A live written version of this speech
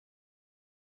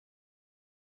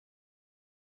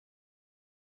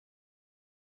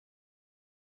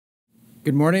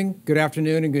Good morning, good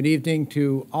afternoon, and good evening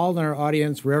to all in our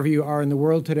audience, wherever you are in the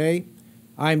world today.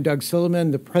 I'm Doug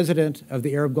Silliman, the president of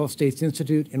the Arab Gulf States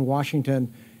Institute in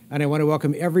Washington, and I want to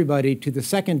welcome everybody to the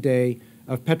second day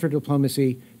of Petro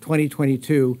Diplomacy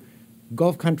 2022,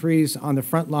 Gulf countries on the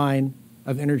front line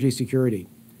of energy security.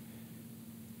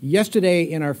 Yesterday,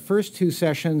 in our first two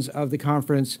sessions of the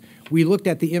conference, we looked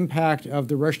at the impact of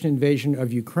the Russian invasion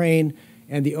of Ukraine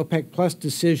and the OPEC Plus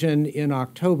decision in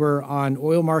October on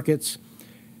oil markets.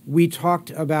 We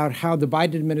talked about how the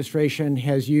Biden administration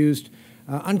has used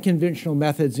unconventional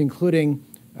methods, including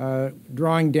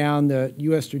drawing down the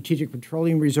U.S. strategic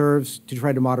petroleum reserves to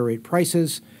try to moderate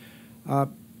prices.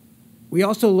 We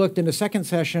also looked in a second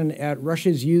session at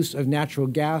Russia's use of natural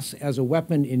gas as a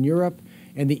weapon in Europe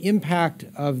and the impact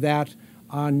of that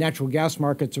on natural gas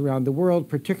markets around the world,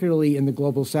 particularly in the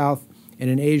global south and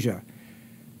in Asia.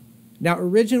 Now,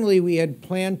 originally, we had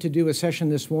planned to do a session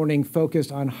this morning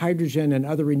focused on hydrogen and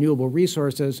other renewable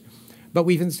resources, but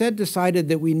we've instead decided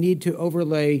that we need to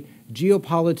overlay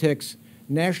geopolitics,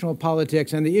 national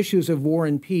politics, and the issues of war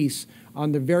and peace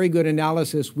on the very good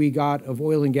analysis we got of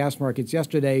oil and gas markets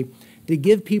yesterday to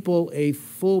give people a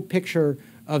full picture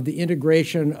of the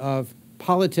integration of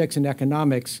politics and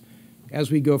economics as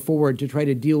we go forward to try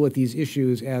to deal with these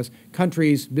issues as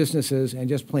countries, businesses, and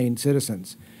just plain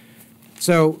citizens.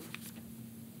 So,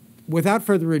 without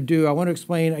further ado, I want to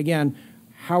explain again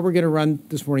how we're going to run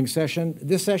this morning's session.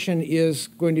 This session is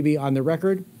going to be on the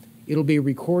record. It'll be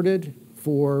recorded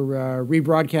for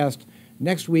rebroadcast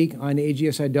next week on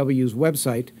AGSIW's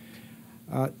website.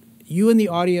 You in the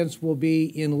audience will be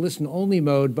in listen-only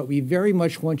mode, but we very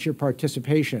much want your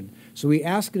participation. So we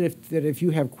ask that if you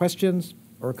have questions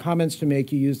or comments to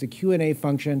make, you use the Q&A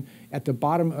function at the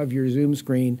bottom of your Zoom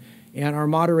screen, and our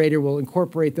moderator will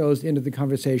incorporate those into the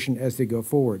conversation as they go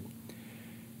forward.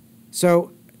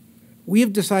 So we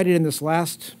have decided in this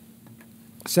last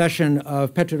session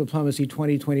of Petro Diplomacy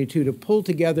 2022 to pull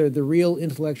together the real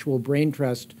intellectual brain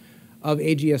trust of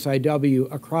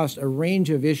AGSIW across a range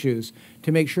of issues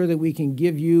to make sure that we can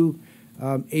give you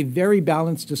a very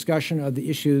balanced discussion of the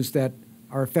issues that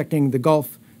are affecting the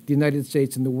Gulf, the United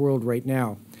States, and the world right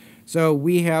now. So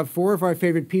we have four of our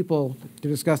favorite people to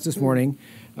discuss this morning.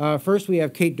 First, we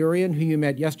have Kate Dourian, who you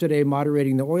met yesterday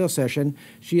moderating the oil session.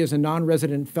 She is a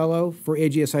non-resident fellow for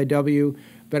AGSIW,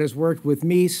 but has worked with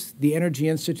MEES, the Energy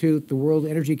Institute, the World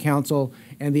Energy Council,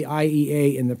 and the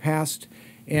IEA in the past.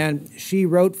 And she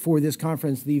wrote for this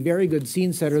conference the very good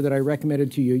scene setter that I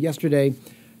recommended to you yesterday,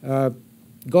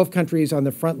 Gulf Countries on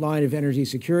the Front Line of Energy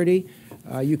Security.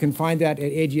 You can find that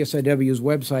at AGSIW's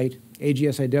website,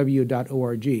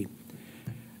 agsiw.org.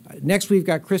 Next, we've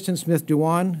got Kristin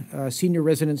Diwan, Senior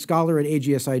Resident Scholar at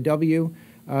AGSIW.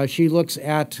 She looks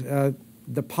at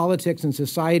the politics and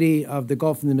society of the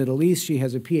Gulf and the Middle East. She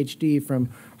has a PhD from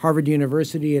Harvard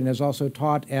University and has also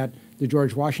taught at the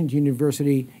George Washington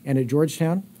University and at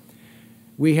Georgetown.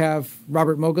 We have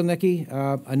Robert Mogielnicki,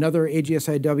 another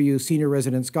AGSIW Senior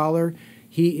Resident Scholar.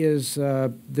 He is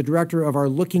the director of our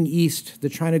Looking East, the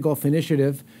China Gulf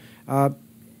Initiative.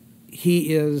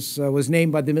 He was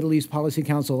named by the Middle East Policy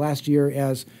Council last year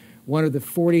as one of the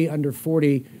 40 under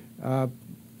 40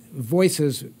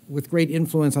 voices with great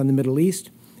influence on the Middle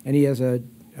East, and he has a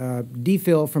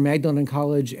DPhil from Magdalen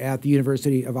College at the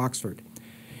University of Oxford.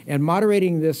 And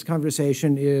moderating this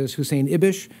conversation is Hussein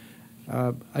Ibish,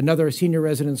 another senior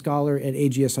resident scholar at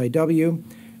AGSIW.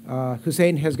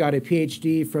 Hussein has got a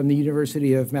PhD from the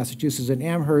University of Massachusetts at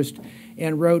Amherst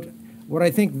and wrote what I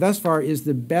think thus far is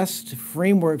the best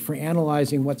framework for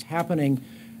analyzing what's happening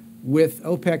with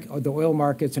OPEC, the oil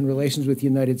markets, and relations with the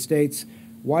United States,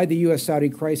 why the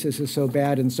U.S.-Saudi crisis is so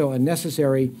bad and so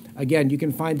unnecessary. Again, you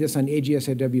can find this on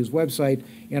AGSIW's website,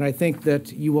 and I think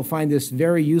that you will find this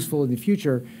very useful in the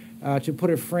future to put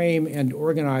a frame and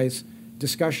organize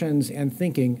discussions and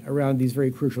thinking around these very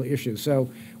crucial issues.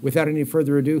 So without any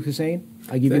further ado, Hussein,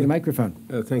 I give you the microphone.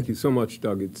 Thank you so much,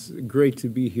 Doug. It's great to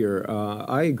be here.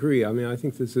 I agree. I mean, I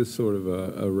think this is sort of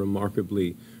a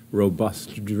remarkably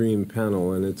robust dream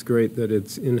panel, and it's great that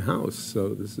it's in-house.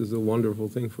 So this is a wonderful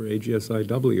thing for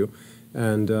AGSIW.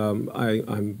 And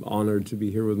I'm honored to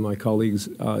be here with my colleagues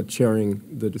chairing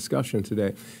the discussion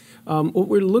today. What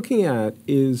we're looking at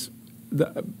is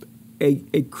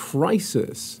a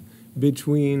crisis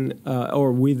between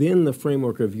or within the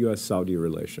framework of U.S.-Saudi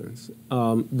relations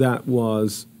that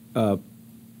was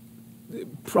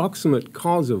proximate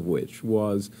cause of which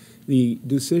was the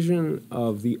decision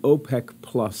of the OPEC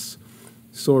plus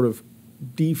sort of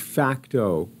de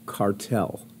facto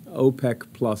cartel, OPEC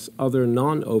plus other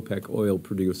non-OPEC oil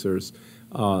producers,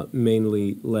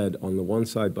 mainly led on the one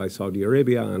side by Saudi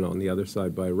Arabia and on the other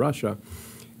side by Russia,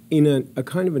 in a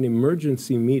kind of an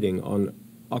emergency meeting on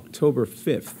October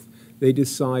 5th, they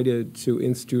decided to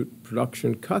institute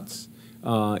production cuts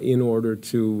in order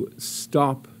to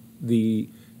stop the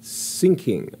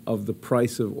sinking of the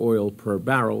price of oil per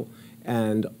barrel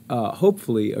and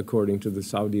hopefully, according to the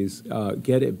Saudis,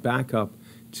 get it back up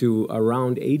to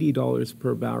around $80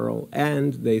 per barrel.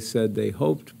 And they said they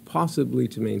hoped possibly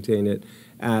to maintain it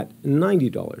at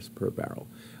 $90 per barrel.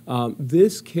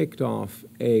 This kicked off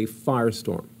a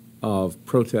firestorm of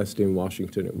protest in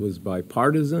Washington. It was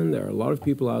bipartisan. There are a lot of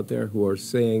people out there who are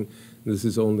saying this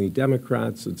is only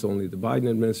Democrats, it's only the Biden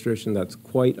administration. That's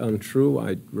quite untrue.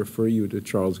 I'd refer you to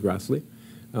Charles Grassley,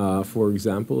 for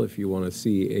example, if you want to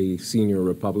see a senior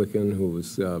Republican who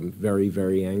was very,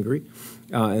 very angry,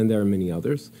 and there are many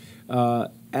others.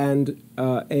 And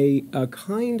a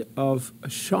kind of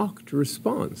shocked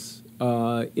response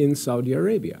in Saudi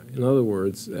Arabia. In other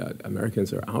words,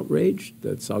 Americans are outraged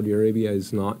that Saudi Arabia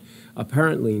is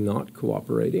apparently not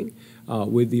cooperating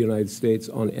with the United States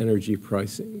on energy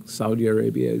pricing. Saudi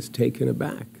Arabia is taken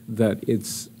aback that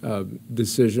its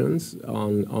decisions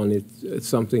on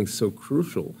something so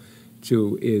crucial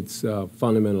to its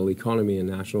fundamental economy and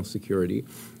national security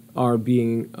are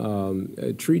being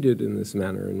treated in this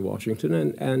manner in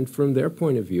Washington. And from their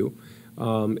point of view,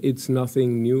 it's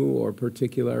nothing new or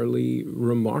particularly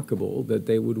remarkable that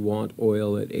they would want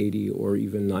oil at $80 or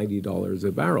even $90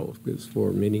 a barrel, because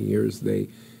for many years they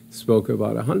spoke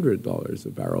about $100 a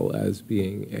barrel as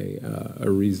being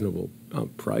a reasonable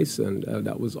price, and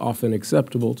that was often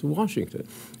acceptable to Washington.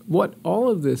 What all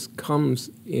of this comes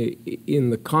in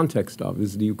the context of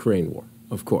is the Ukraine war,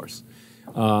 of course.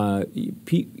 There's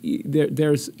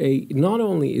not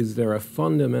only is there a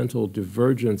fundamental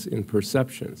divergence in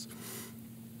perceptions,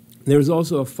 there's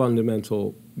also a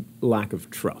fundamental lack of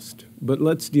trust. But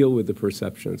let's deal with the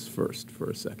perceptions first for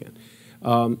a second.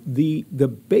 The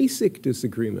basic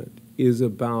disagreement is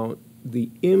about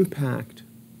the impact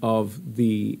of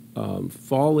the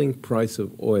falling price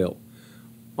of oil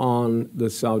on the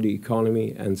Saudi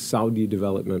economy and Saudi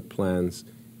development plans,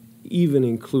 even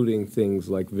including things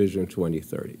like Vision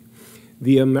 2030.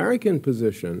 The American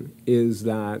position is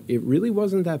that it really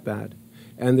wasn't that bad,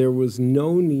 and there was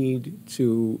no need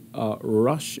to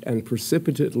rush and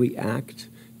precipitately act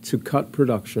to cut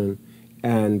production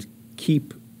and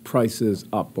keep prices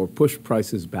up or push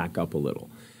prices back up a little.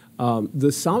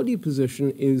 The Saudi position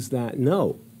is that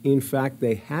no, in fact,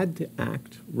 they had to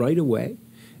act right away,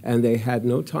 and they had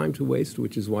no time to waste,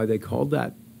 which is why they called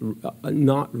that a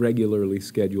not regularly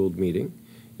scheduled meeting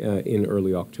in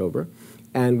early October,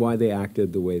 and why they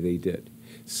acted the way they did.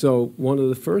 So one of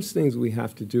the first things we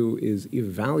have to do is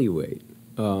evaluate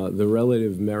the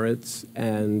relative merits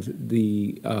and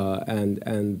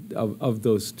of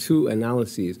those two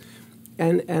analyses,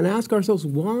 and ask ourselves,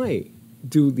 why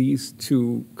do these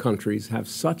two countries have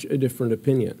such a different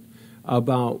opinion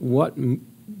about what, I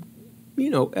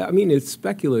mean, it's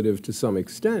speculative to some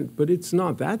extent, but it's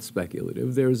not that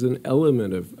speculative. There's an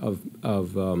element of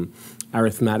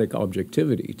arithmetic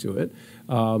objectivity to it.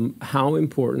 How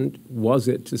important was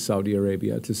it to Saudi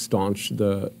Arabia to staunch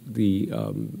the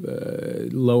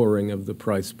lowering of the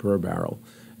price per barrel?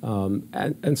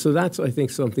 And so that's, I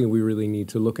think, something we really need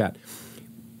to look at.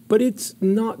 But it's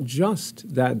not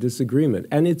just that disagreement,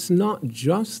 and it's not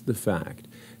just the fact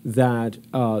that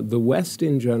the West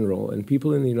in general and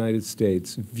people in the United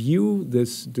States view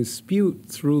this dispute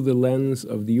through the lens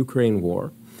of the Ukraine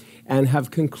war and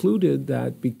have concluded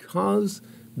that because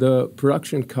the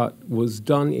production cut was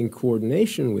done in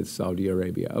coordination with Saudi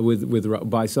Arabia,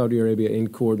 by Saudi Arabia in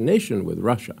coordination with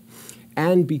Russia,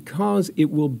 and because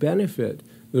it will benefit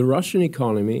the Russian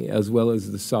economy as well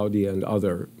as the Saudi and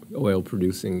other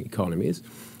oil-producing economies,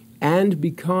 and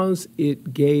because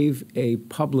it gave a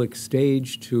public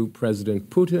stage to President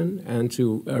Putin and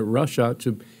to Russia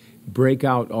to break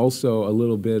out also a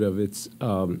little bit of its,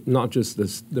 not just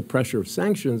the pressure of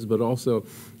sanctions, but also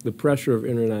the pressure of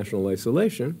international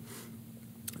isolation,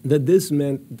 that this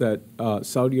meant that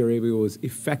Saudi Arabia was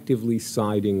effectively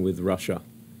siding with Russia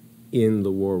in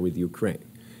the war with Ukraine.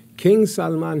 King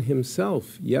Salman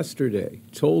himself yesterday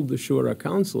told the Shura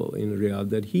Council in Riyadh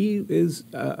that he is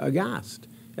aghast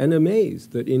and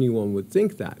amazed that anyone would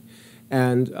think that.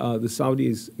 And the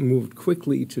Saudis moved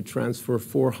quickly to transfer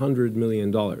 $400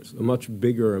 million, a much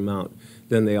bigger amount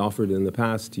than they offered in the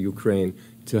past to Ukraine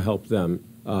to help them,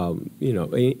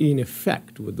 in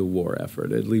effect with the war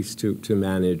effort, at least to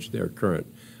manage their current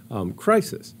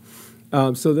crisis.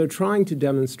 So they're trying to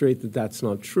demonstrate that that's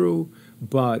not true,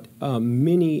 but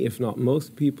many, if not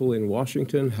most people in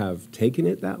Washington have taken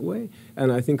it that way,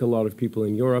 and I think a lot of people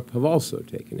in Europe have also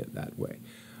taken it that way.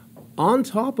 On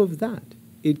top of that,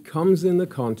 it comes in the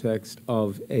context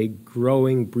of a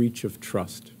growing breach of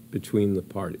trust between the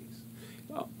parties.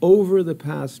 Over the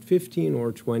past 15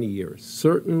 or 20 years,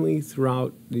 certainly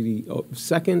throughout the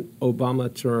second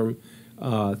Obama term,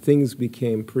 things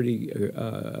became pretty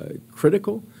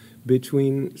critical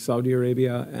between Saudi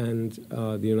Arabia and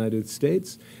the United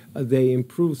States. They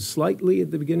improved slightly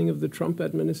at the beginning of the Trump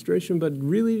administration, but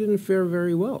really didn't fare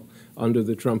very well under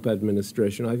the Trump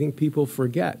administration. I think people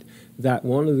forget that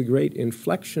one of the great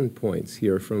inflection points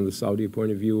here from the Saudi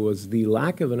point of view was the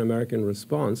lack of an American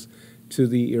response to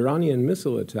the Iranian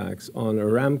missile attacks on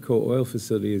Aramco oil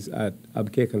facilities at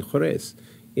Abqaiq and Khurais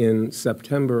in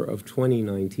September of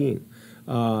 2019.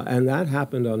 And that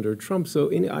happened under Trump. So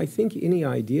I think any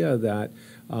idea that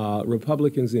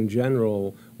Republicans in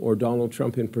general or Donald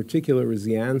Trump in particular is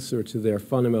the answer to their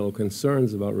fundamental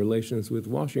concerns about relations with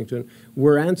Washington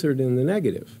were answered in the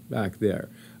negative back there.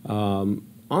 On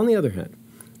the other hand,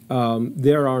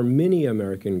 there are many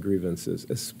American grievances,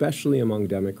 especially among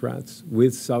Democrats,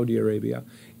 with Saudi Arabia,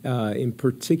 in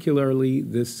particularly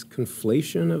this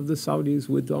conflation of the Saudis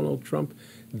with Donald Trump,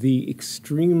 the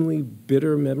extremely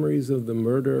bitter memories of the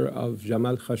murder of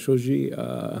Jamal Khashoggi,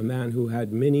 a man who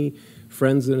had many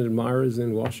friends and admirers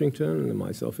in Washington, and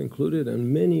myself included,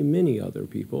 and many, many other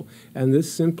people. And this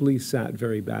simply sat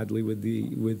very badly with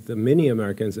the many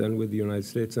Americans and with the United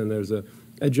States, and there's a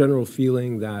general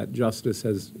feeling that justice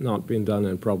has not been done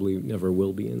and probably never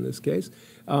will be in this case.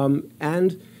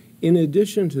 And in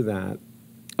addition to that,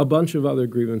 a bunch of other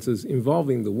grievances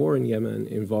involving the war in Yemen,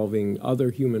 involving other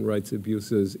human rights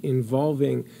abuses,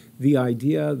 involving the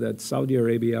idea that Saudi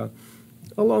Arabia,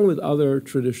 along with other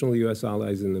traditional U.S.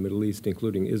 allies in the Middle East,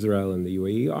 including Israel and the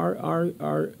UAE,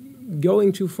 are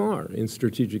going too far in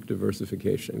strategic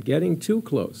diversification, getting too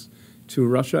close to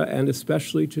Russia and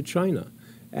especially to China,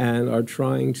 and are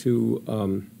trying to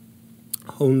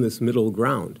hone this middle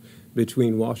ground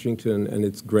between Washington and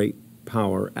its great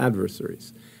power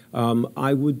adversaries.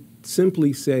 I would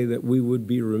simply say that we would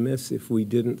be remiss if we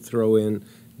didn't throw in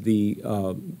the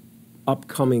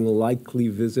upcoming likely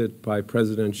visit by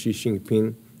President Xi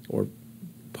Jinping, or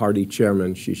party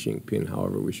chairman Xi Jinping,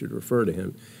 however we should refer to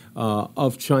him,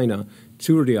 of China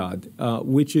to Riyadh,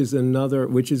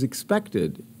 which is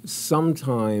expected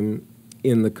sometime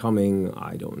in the coming,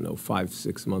 I don't know,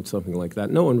 5-6 months, something like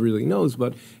that. No one really knows,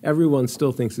 but everyone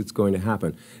still thinks it's going to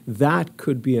happen. That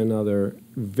could be another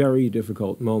very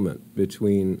difficult moment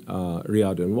between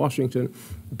Riyadh and Washington,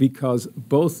 because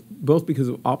both because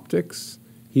of optics.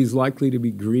 He's likely to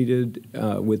be greeted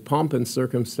with pomp and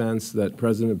circumstance that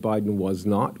President Biden was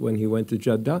not when he went to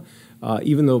Jeddah.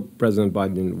 Even though President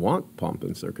Biden didn't want pomp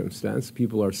and circumstance,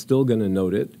 people are still going to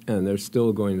note it, and they're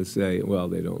still going to say, well,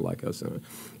 they don't like us.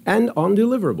 And on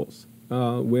deliverables,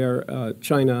 where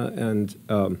China and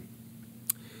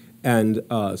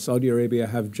Saudi Arabia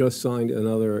have just signed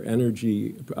another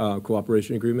energy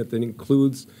cooperation agreement that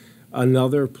includes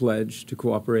another pledge to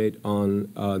cooperate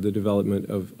on the development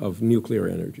of nuclear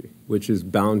energy, which is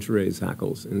bound to raise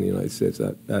hackles in the United States.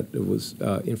 That was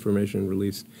information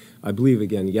released, I believe,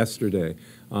 again yesterday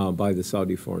by the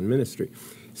Saudi Foreign Ministry.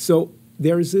 So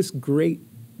there's this great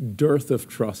dearth of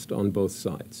trust on both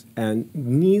sides, and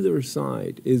neither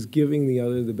side is giving the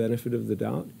other the benefit of the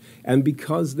doubt. And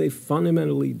because they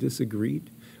fundamentally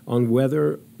disagreed on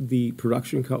whether the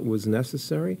production cut was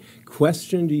necessary,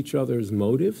 questioned each other's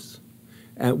motives,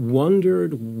 and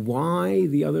wondered why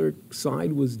the other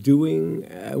side was doing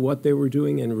what they were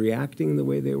doing and reacting the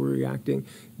way they were reacting.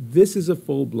 This is a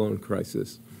full-blown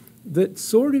crisis that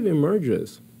sort of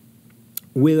emerges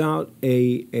without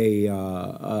a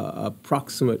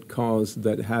proximate cause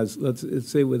that has, let's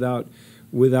say, without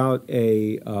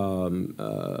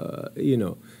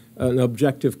an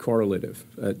objective correlative,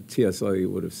 T.S.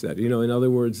 Eliot would have said. In other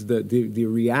words, the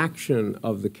reaction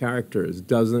of the characters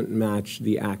doesn't match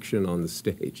the action on the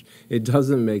stage. It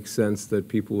doesn't make sense that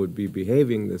people would be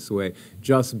behaving this way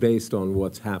just based on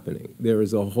what's happening. There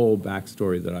is a whole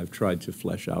backstory that I've tried to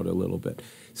flesh out a little bit.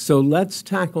 So let's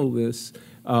tackle this.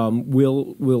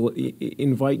 We'll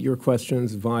invite your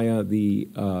questions via the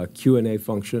Q&A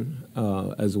function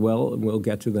as well, and we'll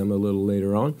get to them a little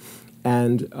later on.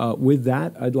 And with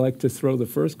that, I'd like to throw the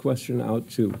first question out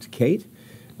to Kate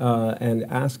and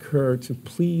ask her to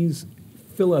please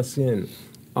fill us in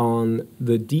on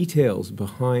the details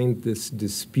behind this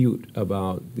dispute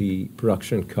about the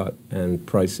production cut and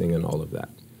pricing and all of that.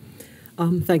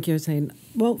 Thank you, Hussein.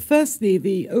 Well, firstly,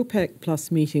 the OPEC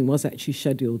Plus meeting was actually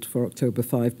scheduled for October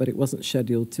 5, but it wasn't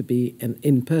scheduled to be an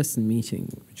in-person meeting,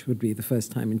 which would be the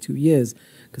first time in 2 years,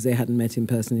 because they hadn't met in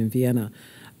person in Vienna.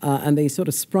 And they sort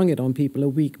of sprung it on people a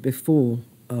week before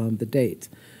the date.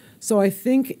 So I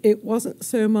think it wasn't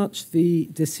so much the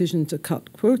decision to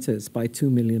cut quotas by 2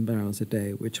 million barrels a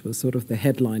day, which was sort of the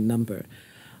headline number.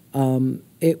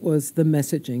 It was the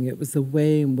messaging. It was the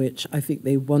way in which I think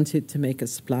they wanted to make a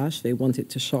splash. They wanted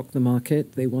to shock the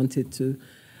market. They wanted to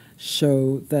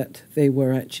show that they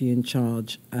were actually in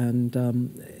charge. And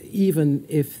even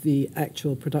if the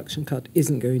actual production cut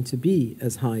isn't going to be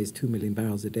as high as 2 million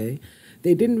barrels a day,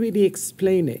 they didn't really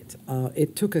explain it.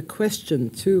 It took a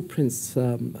question to Prince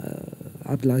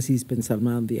Abdulaziz bin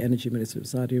Salman, the energy minister of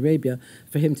Saudi Arabia,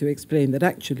 for him to explain that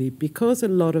actually, because a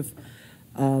lot of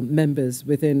members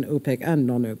within OPEC and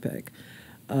non-OPEC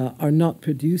are not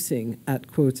producing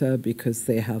at quota because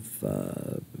they have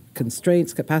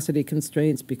constraints, capacity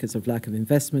constraints, because of lack of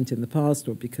investment in the past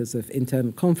or because of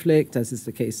internal conflict, as is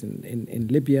the case in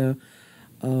Libya,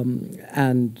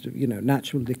 and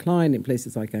natural decline in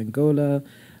places like Angola,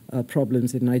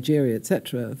 problems in Nigeria,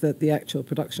 etc., that the actual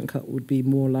production cut would be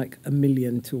more like 1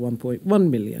 million to 1.1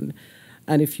 million.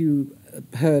 And if you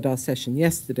heard our session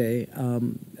yesterday,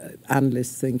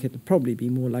 analysts think it'll probably be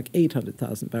more like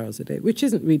 800,000 barrels a day, which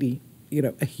isn't really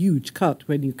a huge cut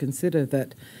when you consider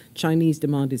that Chinese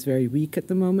demand is very weak at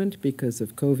the moment because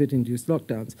of COVID-induced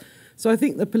lockdowns. So I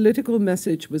think the political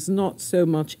message was not so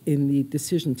much in the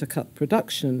decision to cut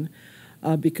production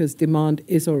because demand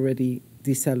is already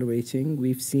decelerating.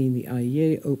 We've seen the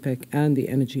IEA, OPEC, and the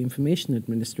Energy Information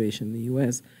Administration in the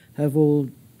U.S. have all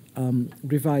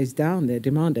revised down their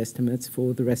demand estimates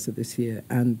for the rest of this year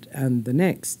and the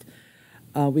next.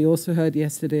 We also heard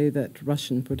yesterday that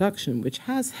Russian production, which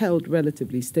has held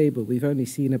relatively stable, we've only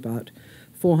seen about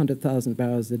 400,000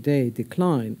 barrels a day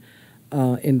decline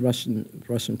in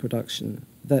Russian production,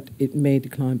 that it may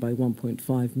decline by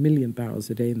 1.5 million barrels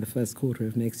a day in the first quarter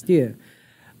of next year.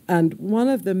 And one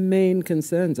of the main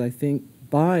concerns, I think,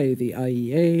 by the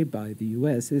IEA, by the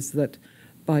U.S., is that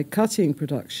by cutting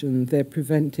production, they're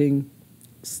preventing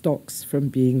stocks from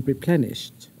being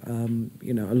replenished. A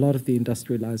lot of the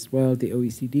industrialized world, the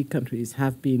OECD countries,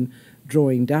 have been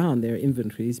drawing down their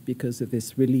inventories because of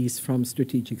this release from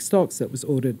strategic stocks that was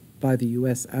ordered by the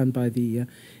U.S. and by the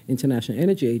International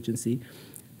Energy Agency.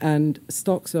 And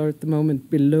stocks are at the moment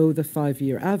below the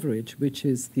 5-year average, which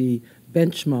is the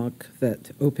benchmark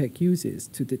that OPEC uses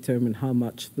to determine how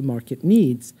much the market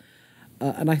needs.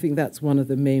 And I think that's one of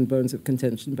the main bones of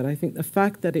contention. But I think the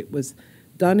fact that it was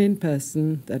done in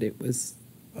person, that it was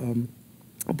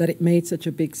that it made such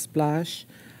a big splash,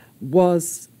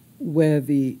 was where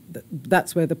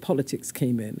that's where the politics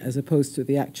came in, as opposed to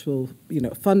the actual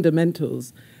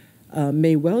fundamentals.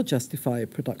 May well justify a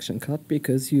production cut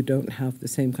because you don't have the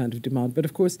same kind of demand. But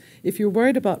of course, if you're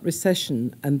worried about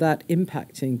recession and that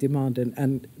impacting demand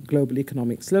and global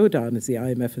economic slowdown, as the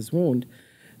IMF has warned,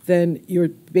 then you're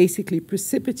basically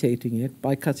precipitating it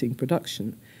by cutting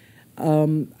production.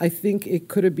 I think it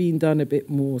could have been done a bit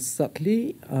more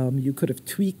subtly. You could have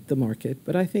tweaked the market.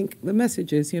 But I think the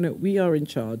message is, we are in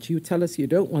charge. You tell us you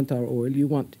don't want our oil. You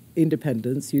want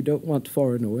independence. You don't want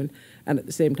foreign oil. And at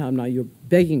the same time, now you're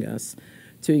begging us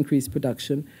to increase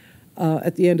production.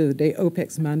 At the end of the day,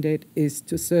 OPEC's mandate is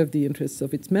to serve the interests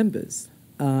of its members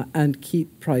and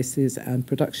keep prices and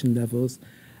production levels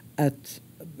at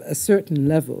a certain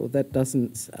level that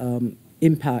doesn't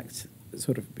impact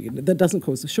that doesn't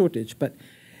cause a shortage. But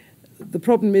the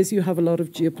problem is you have a lot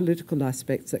of geopolitical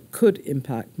aspects that could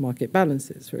impact market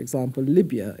balances. For example,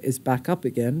 Libya is back up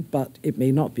again, but it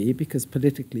may not be because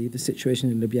politically the situation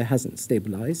in Libya hasn't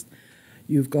stabilized.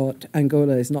 You've got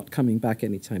Angola is not coming back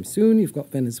anytime soon. You've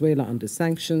got Venezuela under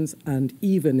sanctions. And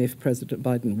even if President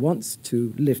Biden wants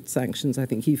to lift sanctions, I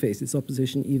think he faces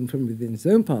opposition even from within his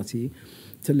own party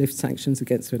to lift sanctions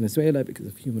against Venezuela because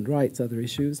of human rights, other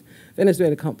issues.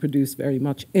 Venezuela can't produce very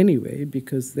much anyway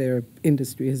because their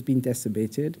industry has been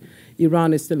decimated.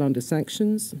 Iran is still under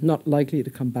sanctions, not likely to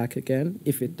come back again.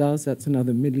 If it does, that's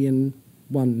another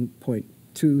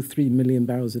 1.23 million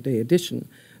barrels a day addition.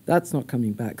 That's not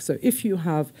coming back. So if you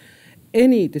have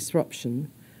any disruption,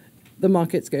 the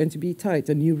market's going to be tight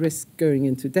and you risk going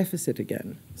into deficit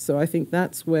again. So I think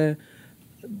that's where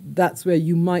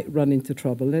you might run into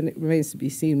trouble, and it remains to be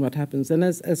seen what happens. And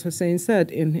as Hussein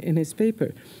said in his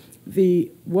paper,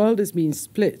 the world is being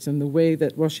split, and the way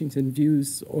that Washington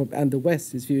views and the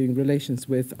West is viewing relations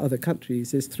with other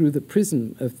countries is through the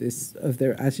prism of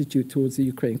their attitude towards the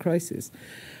Ukraine crisis.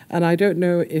 And I don't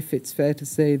know if it's fair to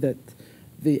say that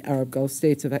the Arab Gulf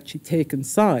states have actually taken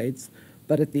sides,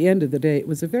 but at the end of the day, it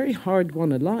was a very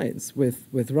hard-won alliance with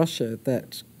Russia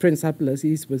that Prince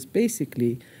Abdulaziz was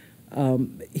basically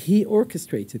he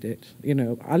orchestrated it.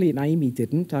 Ali Naimi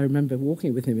didn't. I remember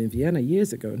walking with him in Vienna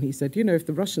years ago, and he said, if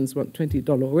the Russians want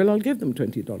 $20 oil, I'll give them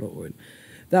 $20 oil.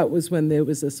 that was when there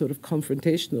was a sort of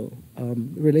confrontational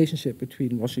relationship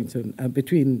between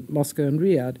between Moscow and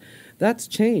Riyadh. That's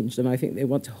changed, and I think they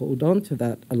want to hold on to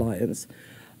that alliance.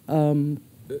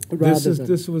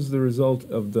 This was the result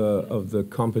of the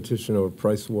competition or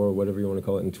price war, whatever you want to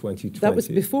call it, in 2020. That was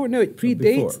before. No, it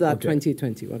predates that. Okay.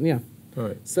 2021. Yeah. All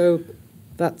right. So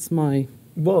that's my.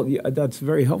 Well, yeah, that's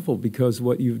very helpful, because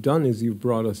what you've done is you've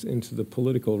brought us into the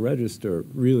political register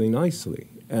really nicely.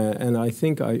 And I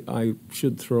think I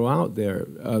should throw out there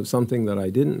something that I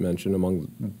didn't mention among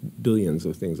billions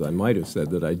of things I might have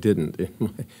said that I didn't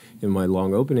in my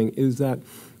long opening, is that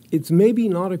it's maybe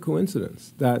not a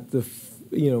coincidence that the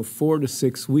 4 to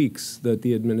 6 weeks that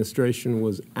the administration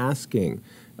was asking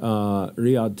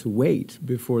Riyadh to wait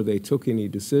before they took any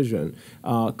decision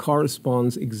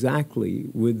corresponds exactly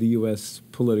with the U.S.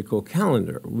 political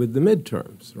calendar, with the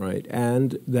midterms, right?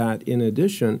 And that in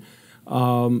addition,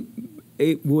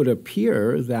 it would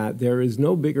appear that there is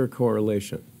no bigger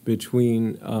correlation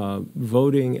between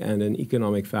voting and an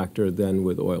economic factor than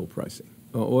with oil pricing.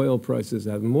 Oil prices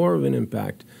have more of an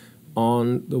impact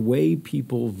on the way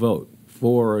people vote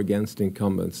for or against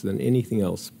incumbents than anything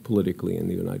else politically in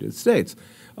the United States.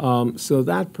 So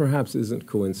that perhaps isn't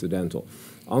coincidental.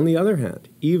 On the other hand,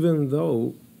 even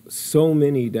though so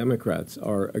many Democrats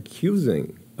are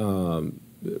accusing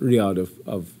Riyadh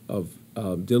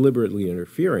of deliberately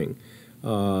interfering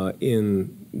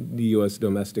in the U.S.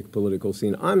 domestic political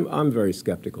scene, I'm very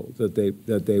skeptical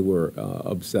that they were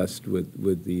obsessed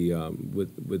with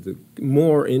the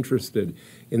more interested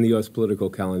in the U.S. political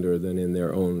calendar than in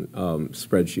their own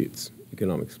spreadsheets,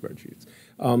 economic spreadsheets.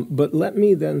 But let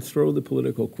me then throw the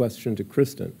political question to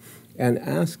Kristin and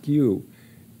ask you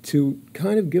to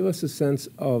kind of give us a sense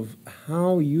of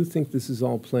how you think this is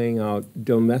all playing out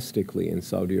domestically in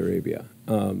Saudi Arabia.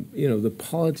 The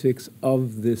politics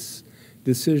of this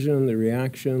decision, the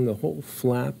reaction, the whole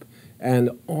flap,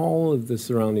 and all of the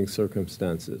surrounding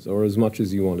circumstances, or as much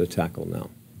as you want to tackle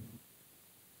now.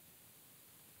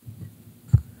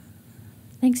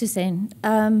 Thanks, Hussein.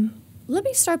 Let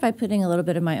me start by putting a little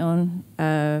bit of my own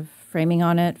framing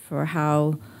on it for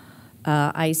how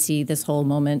I see this whole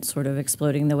moment sort of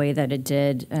exploding the way that it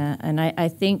did. And I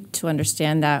think to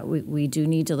understand that, we do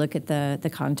need to look at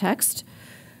the context,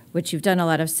 which you've done a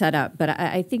lot of setup. But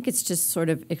I think it's just sort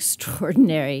of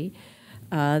extraordinary,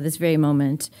 this very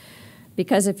moment.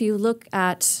 Because if you look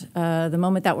at the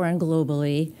moment that we're in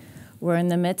globally, we're in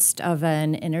the midst of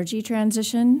an energy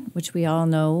transition, which we all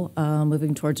know,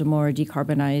 moving towards a more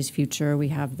decarbonized future. We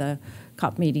have the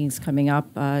COP meetings coming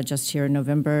up just here in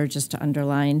November, just to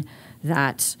underline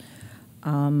that.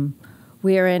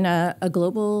 We are in a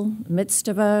global midst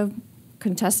of a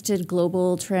contested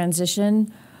global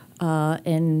transition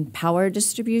in power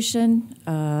distribution.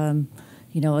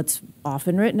 It's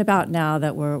often written about now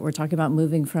that we're talking about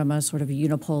moving from a sort of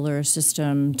unipolar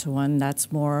system to one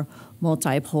that's more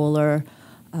multipolar.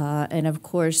 And of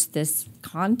course, this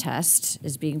contest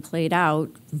is being played out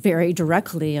very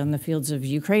directly on the fields of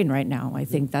Ukraine right now. I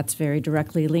think that's very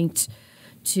directly linked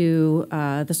to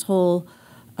this whole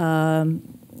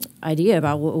idea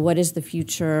about what is the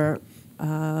future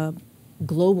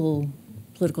global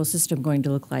political system going to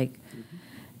look like.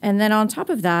 And then on top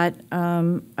of that,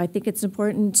 I think it's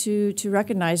important to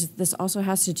recognize that this also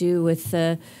has to do with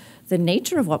the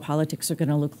nature of what politics are going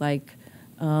to look like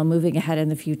moving ahead in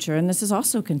the future. And this is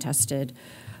also contested.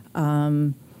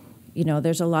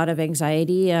 There's a lot of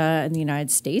anxiety in the United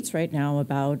States right now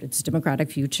about its democratic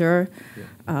future.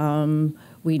 Yeah.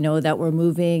 We know that we're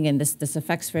moving, and this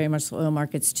affects very much the oil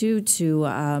markets too,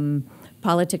 to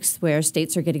politics where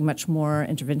states are getting much more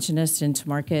interventionist into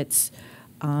markets.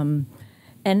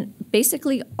 And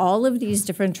basically all of these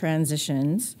different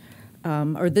transitions,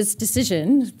 or this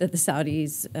decision that the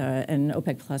Saudis and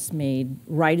OPEC Plus made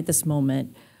right at this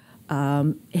moment,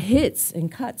 hits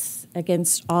and cuts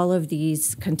against all of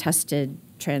these contested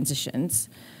transitions.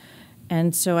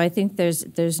 And so I think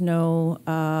there's no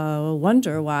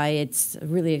wonder why it's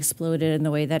really exploded in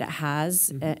the way that it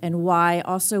has, and why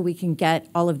also we can get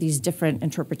all of these different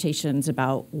interpretations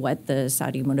about what the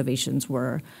Saudi motivations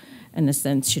were. In the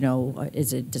sense,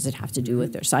 does it have to do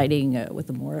with their siding with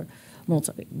a more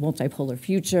multipolar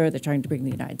future? They're trying to bring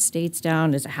the United States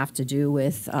down. Does it have to do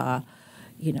with, the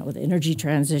energy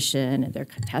transition and their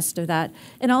contest of that?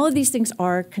 And all of these things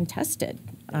are contested.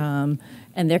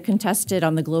 And they're contested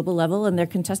on the global level, and they're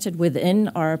contested within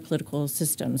our political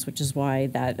systems, which is why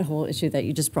that whole issue that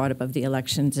you just brought up of the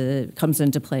elections comes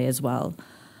into play as well.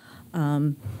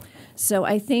 So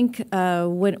I think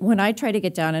when I try to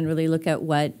get down and really look at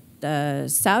what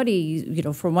Saudi,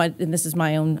 from what, and this is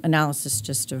my own analysis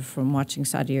just from watching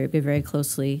Saudi Arabia very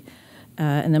closely,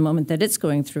 and the moment that it's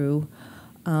going through,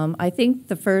 I think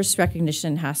the first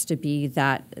recognition has to be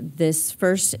that this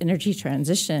first energy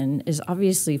transition is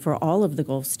obviously for all of the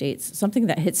Gulf states something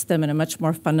that hits them in a much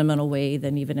more fundamental way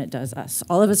than even it does us.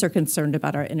 All of us are concerned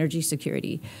about our energy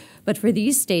security. But for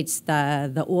these states,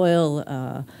 the oil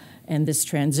and this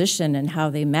transition and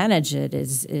how they manage it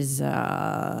it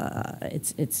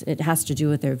has to do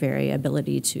with their very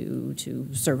ability to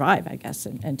survive, I guess,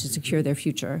 and to secure their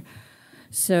future.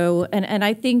 So, and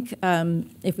I think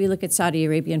if we look at Saudi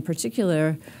Arabia in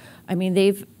particular, I mean,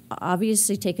 they've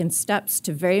obviously taken steps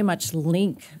to very much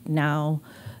link now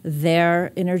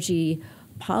their energy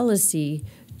policy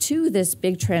to this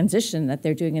big transition that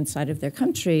they're doing inside of their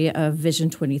country of Vision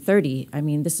 2030. I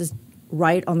mean, this is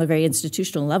right on the very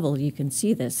institutional level. You can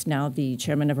see this. Now the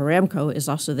chairman of Aramco is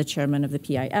also the chairman of the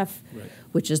PIF, right,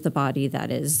 which is the body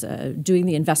that is doing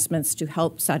the investments to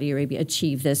help Saudi Arabia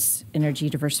achieve this energy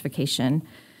diversification.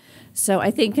 So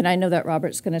I think, and I know that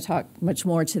Robert's going to talk much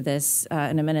more to this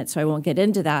in a minute, so I won't get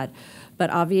into that, but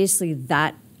obviously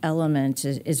that element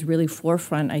is really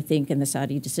forefront, I think, in the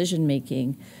Saudi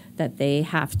decision-making, that they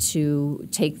have to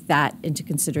take that into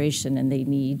consideration and they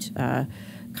need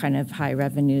kind of high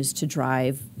revenues to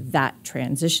drive that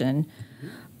transition.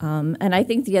 And I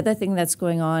think the other thing that's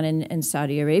going on in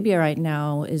Saudi Arabia right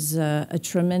now is a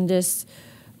tremendous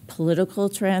political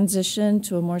transition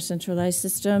to a more centralized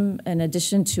system, in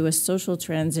addition to a social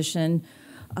transition.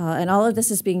 And all of this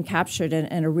is being captured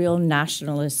in a real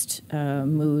nationalist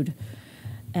mood.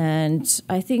 And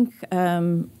I think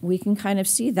we can kind of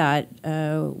see that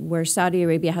where Saudi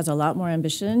Arabia has a lot more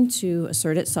ambition to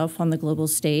assert itself on the global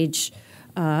stage,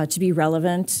 to be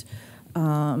relevant,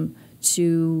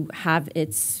 to have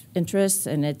its interests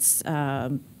and its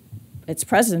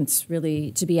presence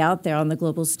really to be out there on the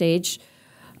global stage.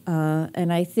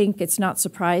 And I think it's not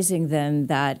surprising then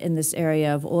that in this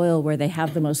area of oil where they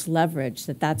have the most leverage,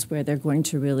 that's where they're going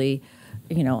to really,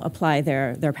 apply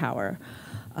their power.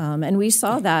 And we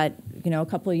saw that, a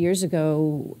couple of years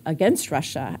ago against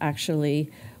Russia, actually,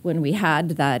 when we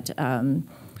had that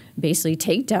basically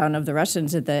takedown of the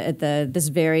Russians at this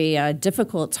very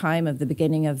difficult time of the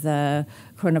beginning of the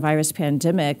coronavirus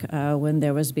pandemic, when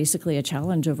there was basically a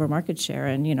challenge over market share,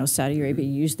 and Saudi Arabia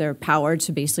used their power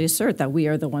to basically assert that we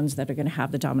are the ones that are going to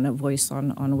have the dominant voice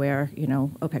on where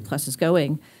OPEC Plus is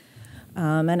going.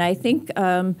 And I think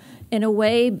in a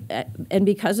way, and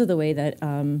because of the way that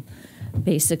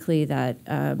basically that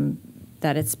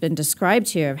it's been described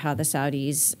here of how the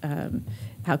Saudis,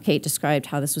 how Kate described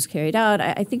how this was carried out,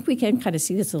 I think we can kind of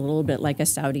see this a little bit like a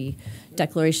Saudi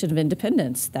declaration of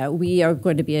independence, that we are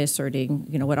going to be asserting,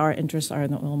 what our interests are in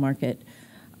the oil market.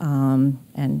 And,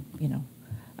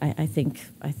 I think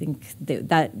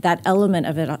that element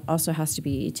of it also has to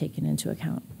be taken into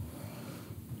account.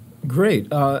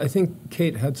 Great. I think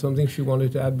Kate had something she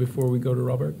wanted to add before we go to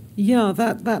Robert. Yeah,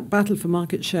 that battle for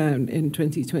market share in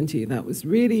 2020, that was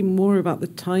really more about the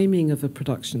timing of a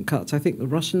production cut. I think the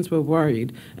Russians were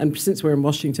worried, and since we're in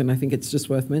Washington, I think it's just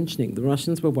worth mentioning, the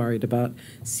Russians were worried about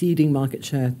ceding market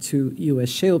share to U.S.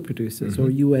 shale producers or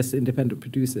U.S. independent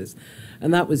producers.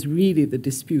 And that was really the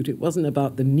dispute. It wasn't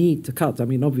about the need to cut. I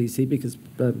mean, obviously, because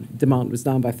demand was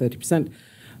down by 30%.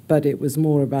 But it was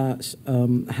more about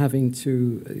having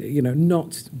to,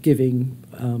 not giving,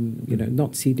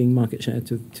 not ceding market share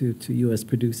to U.S.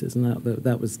 producers, and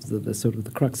that was the sort of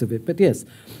the crux of it. But yes,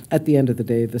 at the end of the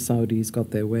day, the Saudis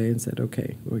got their way and said,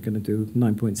 okay, we're going to do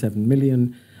 9.7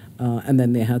 million, and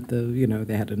then they had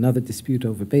they had another dispute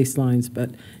over baselines. But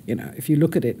if you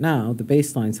look at it now, the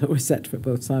baselines that were set for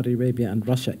both Saudi Arabia and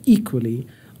Russia equally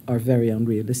are very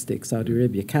unrealistic. Saudi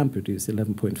Arabia can produce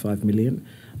 11.5 million.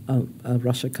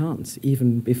 Russia can't,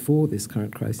 even before this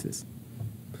current crisis.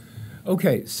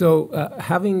 Okay, so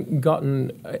having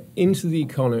gotten into the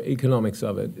economics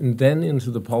of it and then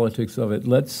into the politics of it,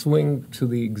 let's swing to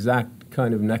the exact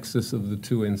kind of nexus of the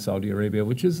two in Saudi Arabia,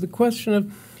 which is the question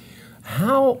of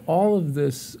how all of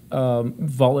this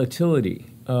volatility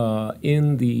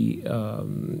in the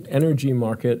energy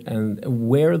market and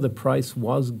where the price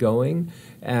was going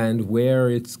and where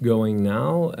it's going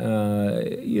now,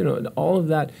 all of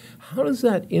that, how does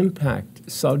that impact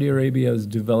Saudi Arabia's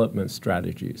development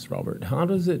strategies, Robert? How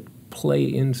does it play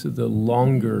into the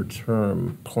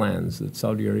longer-term plans that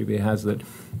Saudi Arabia has that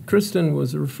Kristin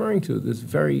was referring to, this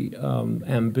very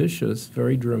ambitious,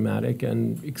 very dramatic,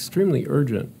 and extremely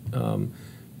urgent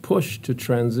push to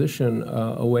transition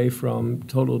away from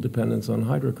total dependence on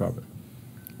hydrocarbon?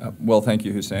 Well, thank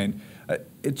you, Hussein.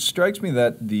 It strikes me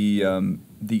that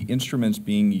the instruments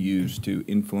being used to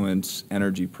influence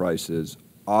energy prices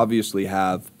obviously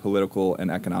have political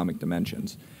and economic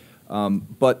dimensions.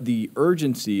 But the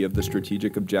urgency of the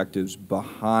strategic objectives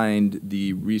behind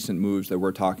the recent moves that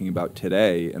we're talking about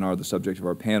today and are the subject of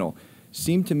our panel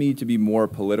seem to me to be more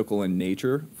political in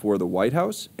nature for the White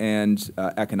House and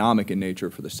economic in nature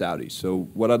for the Saudis. So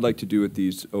what I'd like to do with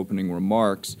these opening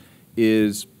remarks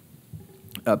is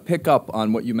pick up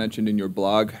on what you mentioned in your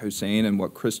blog, Hussein, and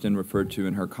what Kristin referred to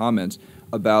in her comments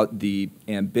about the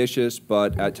ambitious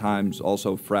but at times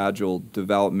also fragile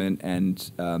development and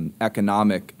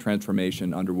economic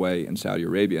transformation underway in Saudi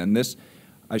Arabia. And this,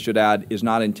 I should add, is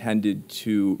not intended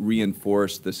to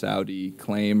reinforce the Saudi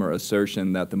claim or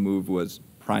assertion that the move was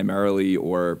primarily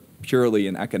or purely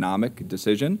an economic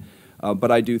decision,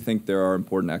 but I do think there are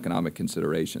important economic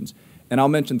considerations. And I'll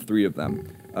mention three of them.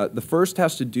 The first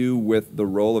has to do with the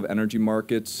role of energy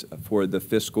markets for the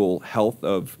fiscal health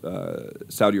of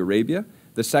Saudi Arabia.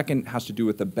 The second has to do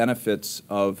with the benefits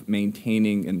of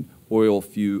maintaining an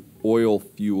oil-fueled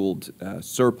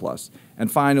surplus.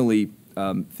 And finally,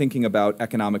 thinking about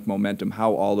economic momentum,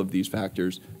 how all of these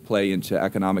factors play into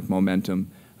economic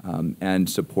momentum and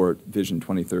support Vision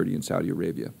 2030 in Saudi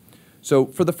Arabia. So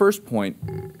for the first point,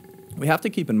 we have to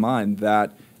keep in mind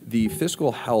that the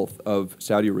fiscal health of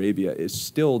Saudi Arabia is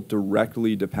still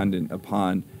directly dependent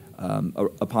upon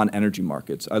energy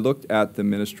markets. I looked at the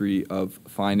Ministry of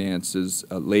Finance's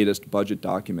latest budget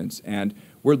documents, and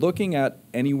we're looking at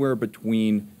anywhere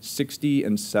between 60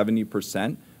 and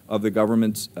 70% of the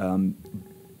government's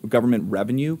government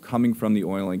revenue coming from the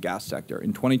oil and gas sector.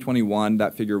 In 2021,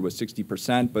 that figure was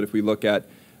 60%, but if we look at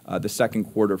the second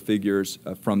quarter figures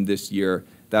from this year,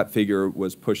 that figure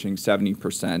was pushing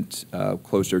 70%,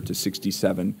 closer to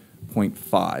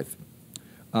 67.5.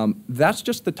 That's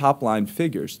just the top line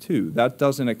figures, too. That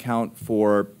doesn't account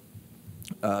for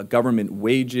government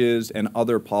wages and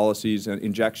other policies and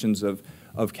injections of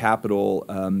capital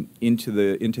into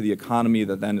the economy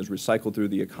that then is recycled through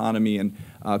the economy and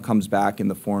comes back in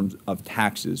the form of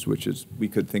taxes, which is we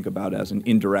could think about as an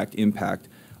indirect impact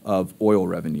of oil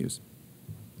revenues.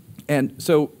 And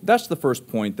so that's the first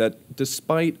point, that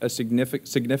despite a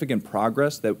significant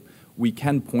progress that we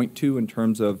can point to in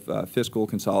terms of fiscal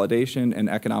consolidation and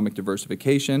economic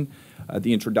diversification,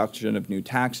 the introduction of new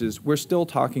taxes, we're still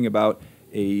talking about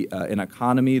an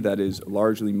economy that is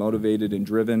largely motivated and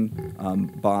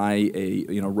driven by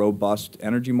a robust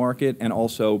energy market, and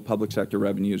also public sector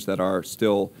revenues that are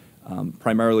still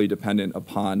primarily dependent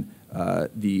upon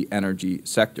the energy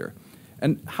sector.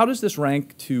 And how does this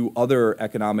rank to other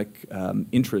economic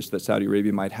interests that Saudi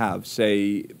Arabia might have,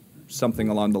 say something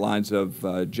along the lines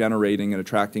of generating and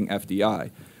attracting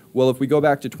FDI? Well, if we go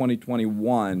back to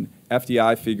 2021,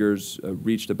 FDI figures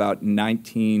reached about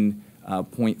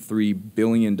 $19.3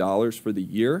 billion for the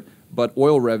year, but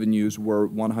oil revenues were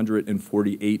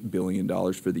 $148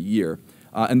 billion for the year.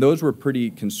 And those were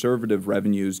pretty conservative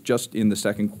revenues. Just in the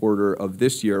second quarter of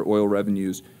this year, oil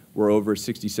revenues were over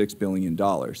 $66 billion.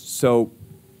 So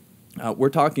we're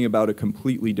talking about a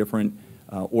completely different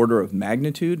order of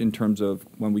magnitude in terms of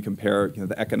when we compare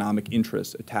the economic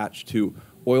interests attached to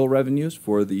oil revenues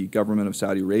for the government of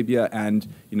Saudi Arabia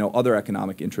and other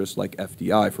economic interests like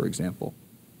FDI, for example.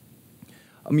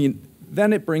 I mean,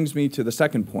 then it brings me to the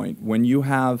second point. When you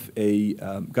have a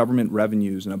government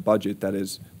revenues and a budget that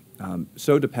is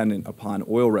so dependent upon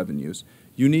oil revenues,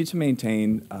 you need to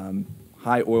maintain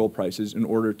high oil prices in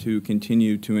order to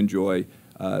continue to enjoy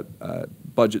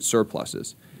budget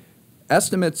surpluses.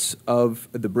 Estimates of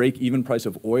the break-even price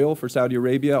of oil for Saudi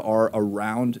Arabia are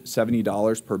around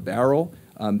 $70 per barrel.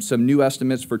 Some new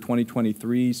estimates for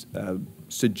 2023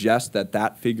 suggest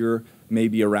that figure may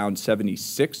be around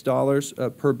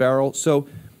 $76 per barrel. So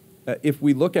if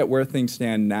we look at where things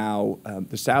stand now,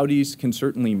 the Saudis can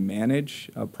certainly manage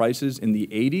prices in the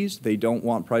 80s. They don't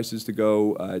want prices to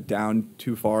go down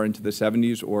too far into the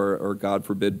 70s or God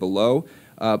forbid, below.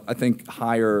 I think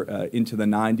higher into the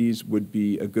 90s would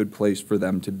be a good place for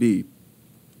them to be.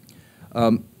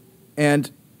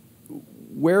 And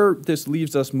where this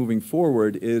leaves us moving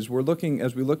forward is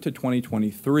as we look to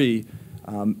 2023,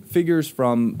 figures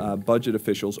from budget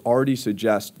officials already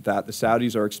suggest that the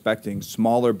Saudis are expecting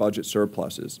smaller budget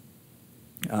surpluses,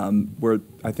 where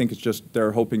I think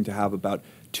they're hoping to have about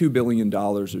 $2 billion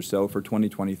or so for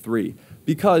 2023,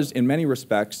 because in many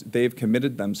respects they've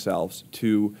committed themselves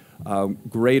to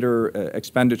greater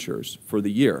expenditures for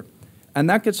the year. And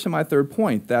that gets to my third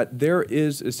point, that there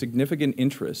is a significant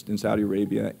interest in Saudi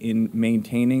Arabia in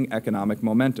maintaining economic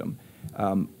momentum.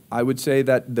 I would say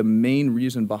that the main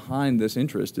reason behind this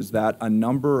interest is that a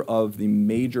number of the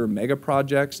major mega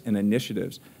projects and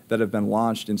initiatives that have been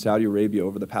launched in Saudi Arabia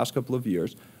over the past couple of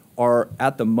years are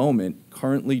at the moment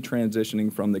currently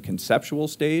transitioning from the conceptual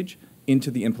stage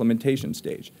into the implementation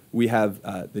stage. We have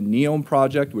the NEOM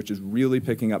project, which is really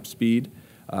picking up speed,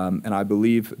 and I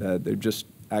believe they're just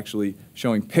actually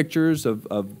showing pictures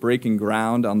of breaking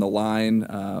ground on the line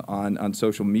on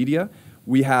social media.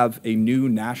 We have a new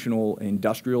national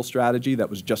industrial strategy that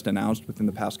was just announced within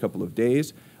the past couple of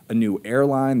days, a new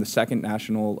airline, a second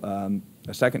national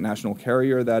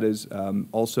carrier that is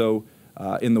also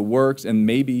in the works, and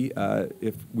maybe,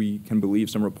 if we can believe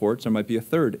some reports, there might be a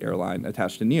third airline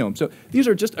attached to NEOM. So these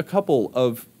are just a couple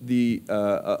of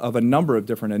of a number of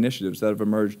different initiatives that have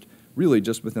emerged really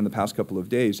just within the past couple of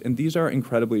days, and these are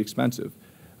incredibly expensive.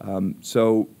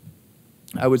 So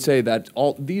I would say that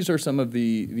these are some of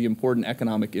the important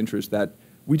economic interests that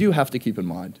we do have to keep in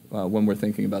mind when we're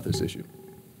thinking about this issue.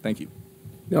 Thank you.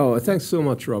 No, thanks so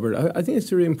much, Robert. I think it's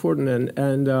really important,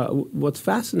 and what's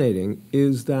fascinating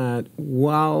is that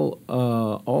while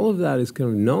all of that is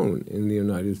kind of known in the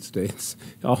United States,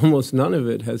 almost none of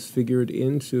it has figured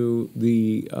into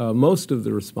the most of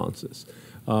the responses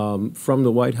from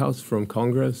the White House, from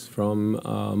Congress, from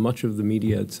much of the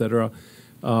media, et cetera.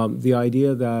 The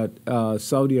idea that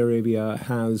Saudi Arabia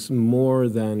has more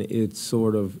than its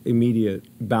sort of immediate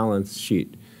balance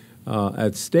sheet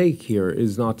at stake here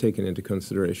is not taken into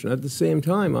consideration. At the same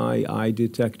time, I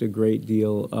detect a great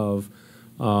deal of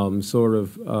how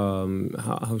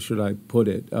should I put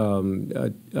it,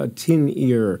 a tin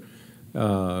ear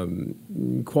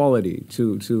quality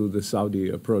to the Saudi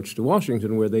approach to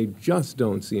Washington, where they just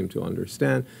don't seem to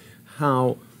understand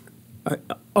how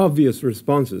obvious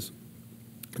responses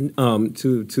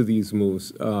to these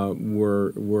moves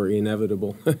were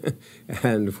inevitable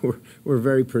and were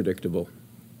very predictable.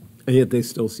 And yet they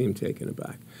still seem taken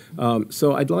aback.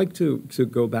 So I'd like to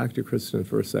go back to Kristin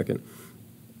for a second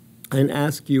and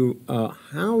ask you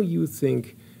how you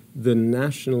think the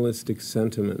nationalistic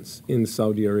sentiments in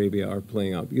Saudi Arabia are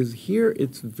playing out. Because here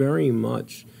it's very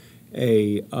much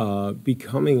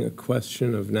becoming a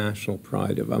question of national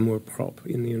pride, of amour propre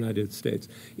in the United States.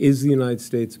 Is the United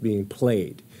States being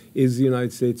played? Is the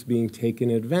United States being taken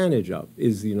advantage of?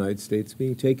 Is the United States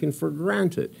being taken for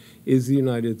granted? Is the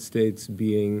United States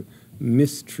being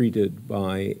mistreated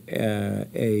by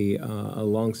a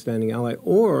longstanding ally?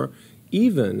 Or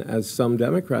even, as some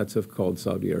Democrats have called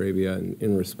Saudi Arabia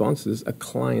in responses, a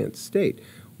client state.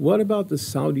 What about the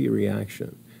Saudi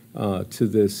reaction to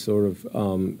this sort of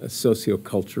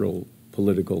sociocultural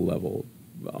political level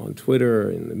on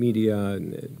Twitter, in the media,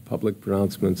 in public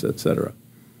pronouncements, et cetera?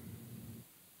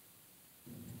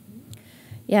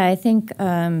 Yeah, I think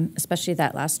especially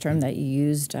that last term that you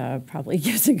used probably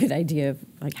gives a good idea of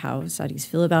like how Saudis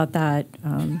feel about that.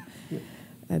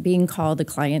 Being called a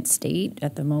client state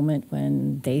at the moment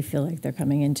when they feel like they're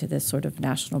coming into this sort of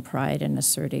national pride and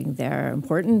asserting their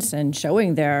importance and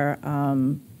showing their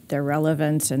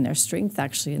relevance and their strength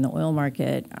actually in the oil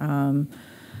market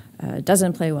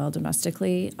doesn't play well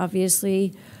domestically,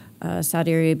 obviously.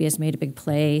 Saudi Arabia has made a big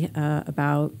play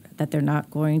about that they're not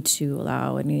going to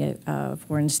allow any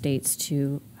foreign states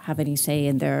to have any say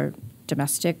in their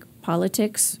domestic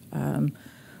politics,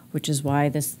 which is why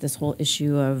this whole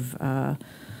issue of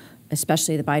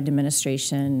especially the Biden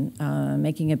administration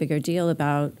making a bigger deal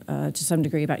about, to some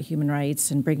degree, about human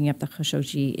rights and bringing up the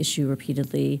Khashoggi issue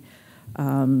repeatedly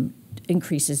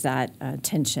increases that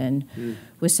tension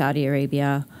with Saudi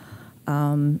Arabia.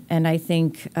 And I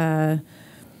think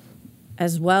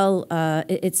as well,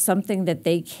 it's something that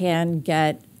they can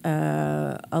get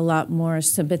a lot more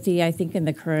sympathy, I think, in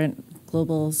the current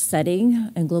global setting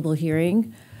and global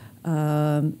hearing,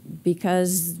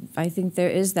 because I think there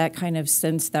is that kind of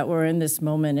sense that we're in this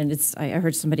moment, and I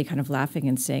heard somebody kind of laughing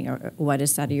and saying, what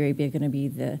is Saudi Arabia going to be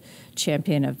the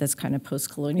champion of this kind of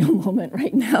post-colonial moment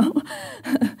right now,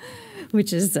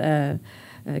 which is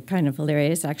kind of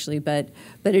hilarious, actually. But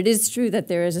it is true that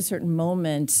there is a certain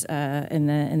moment in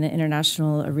the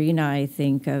international arena, I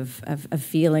think, of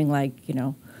feeling like, you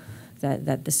know,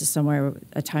 that this is somewhere,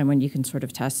 a time when you can sort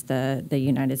of test the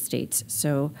United States.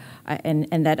 So,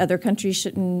 and that other countries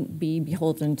shouldn't be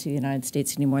beholden to the United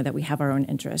States anymore, that we have our own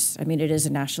interests. I mean, it is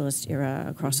a nationalist era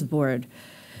across the board.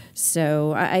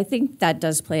 So I think that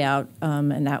does play out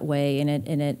in that way, and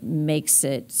it makes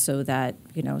it so that,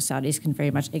 you know, Saudis can very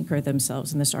much anchor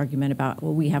themselves in this argument about,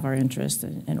 well, we have our interest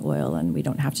in oil and we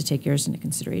don't have to take yours into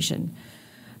consideration.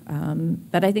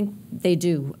 But I think they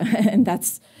do, and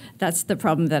that's the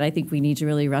problem that I think we need to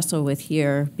really wrestle with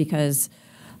here, because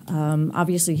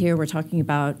obviously here we're talking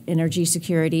about energy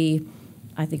security.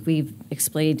 I think we've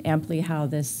explained amply how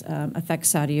this affects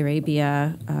Saudi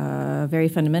Arabia very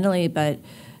fundamentally, but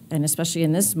and especially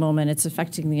in this moment, it's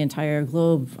affecting the entire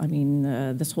globe. I mean,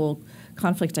 this whole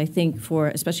conflict, I think,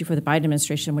 especially for the Biden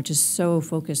administration, which is so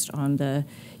focused on the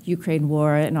Ukraine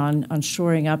war and on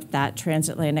shoring up that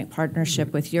transatlantic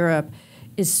partnership with Europe,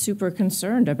 is super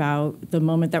concerned about the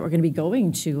moment that we're going to be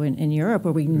going to in Europe,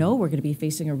 where we know we're going to be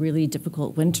facing a really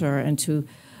difficult winter, and to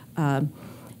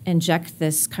inject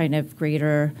this kind of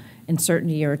greater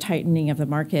uncertainty or tightening of the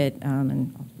market,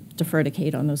 and I'll defer to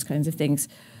Kate on those kinds of things,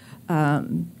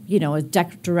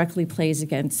 it directly plays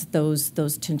against those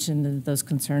tensions and those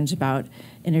concerns about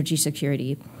energy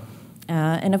security.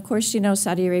 And of course,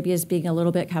 Saudi Arabia is being a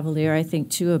little bit cavalier, I think,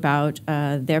 too, about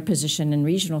their position in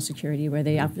regional security, where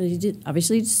they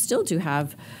obviously still do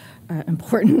have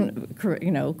important,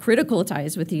 critical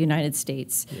ties with the United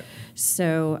States. Yeah.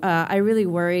 So I really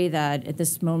worry that at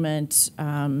this moment,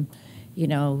 the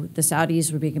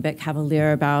Saudis were being a bit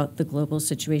cavalier about the global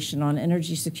situation on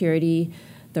energy security.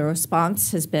 The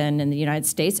response has been in the United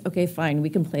States, okay, fine, we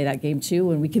can play that game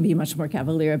too, and we can be much more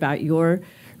cavalier about your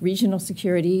regional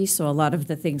security. So a lot of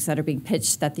the things that are being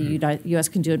pitched that the U.S.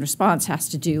 can do in response has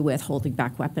to do with holding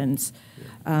back weapons.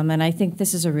 And I think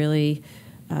this is a really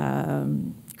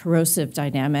corrosive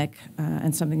dynamic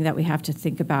and something that we have to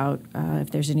think about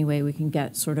if there's any way we can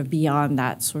get sort of beyond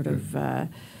that sort of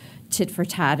tit for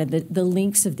tat, and the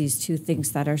links of these two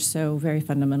things that are so very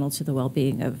fundamental to the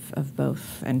well-being of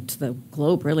both and to the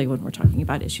globe, really, when we're talking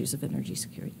about issues of energy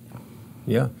security.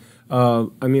 Yeah.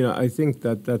 I think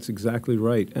that's exactly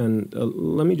right. And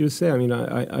let me just say,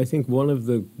 I think one of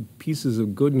the pieces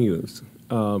of good news,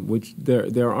 which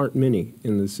there aren't many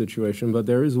in this situation, but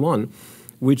there is one,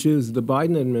 which is the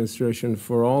Biden administration,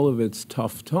 for all of its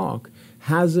tough talk,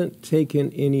 hasn't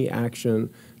taken any action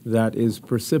that is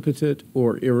precipitate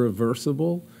or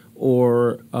irreversible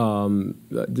or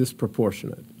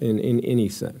disproportionate in any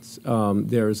sense.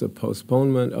 There's a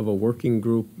postponement of a working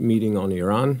group meeting on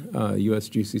Iran, U.S.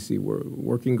 GCC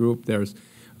working group. There's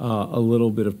a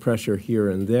little bit of pressure here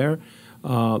and there.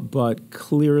 But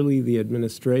clearly the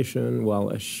administration, while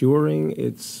assuring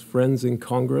its friends in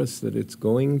Congress that it's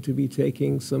going to be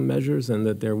taking some measures and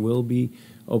that there will be,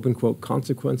 open quote,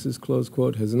 consequences, close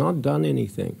quote, has not done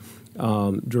anything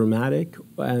dramatic,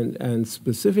 and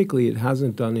specifically it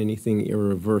hasn't done anything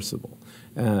irreversible.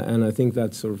 And I think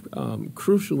that's sort of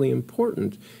crucially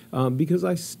important because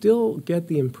I still get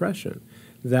the impression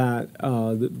that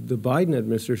the Biden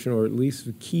administration, or at least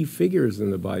the key figures in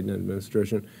the Biden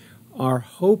administration, are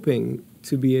hoping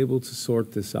to be able to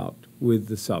sort this out with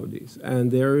the Saudis.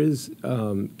 And there is,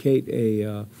 Kate,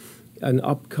 an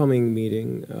upcoming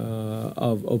meeting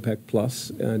of OPEC Plus,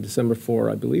 December 4,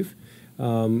 I believe,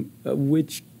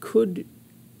 which could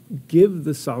give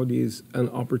the Saudis an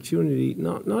opportunity,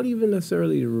 not even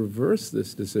necessarily to reverse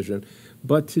this decision,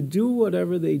 but to do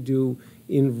whatever they do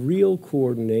in real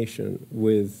coordination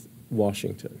with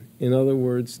Washington. In other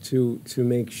words, to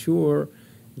make sure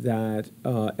that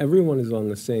everyone is on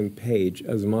the same page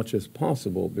as much as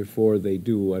possible before they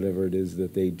do whatever it is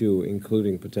that they do,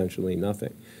 including potentially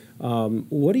nothing.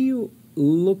 What are you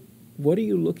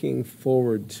looking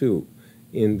forward to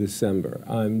in December?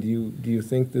 Do you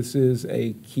think this is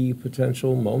a key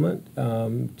potential moment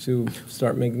to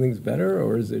start making things better,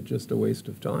 or is it just a waste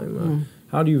of time?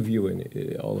 How do you view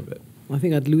all of it? I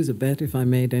think I'd lose a bet if I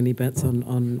made any bets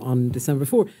on December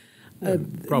 4.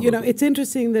 It's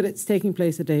interesting that it's taking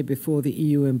place a day before the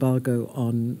EU embargo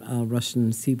on Russian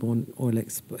seaborne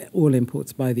oil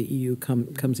imports by the EU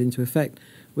comes into effect,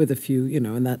 with a few,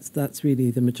 and that's really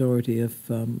the majority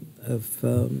of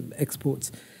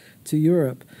exports to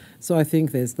Europe. So I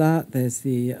think there's that. There's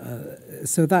the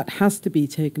so that has to be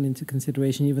taken into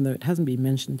consideration, even though it hasn't been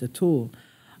mentioned at all.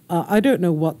 I don't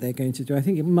know what they're going to do. I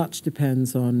think it much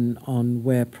depends on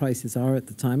where prices are at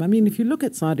the time. I mean, if you look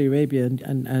at Saudi Arabia,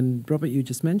 and Robert, you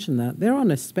just mentioned that, they're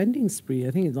on a spending spree.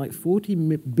 I think it's like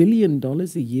 $40 billion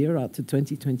a year out to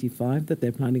 2025 that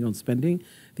they're planning on spending.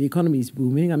 The economy is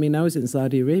booming. I mean, I was in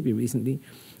Saudi Arabia recently,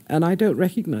 and I don't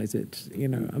recognize it.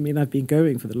 I've been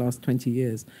going for the last 20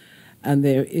 years. And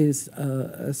there is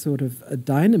a sort of a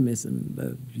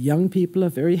dynamism. Young people are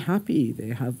very happy. They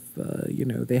have,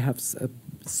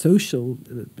 social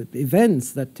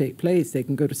events that take place. They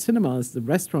can go to cinemas. The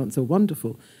restaurants are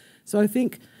wonderful. So I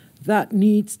think that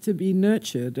needs to be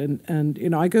nurtured.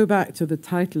 And I go back to the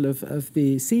title of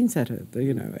the scene setter,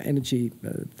 energy,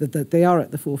 that they are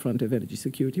at the forefront of energy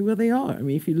security. Well, they are. I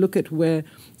mean, if you look at where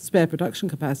spare production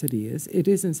capacity is, it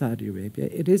is in Saudi Arabia,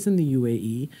 it is in the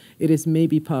UAE, it is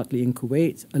maybe partly in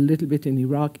Kuwait, a little bit in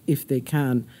Iraq, if they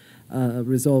can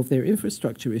resolve their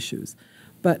infrastructure issues.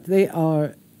 But they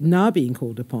are now being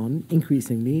called upon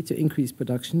increasingly to increase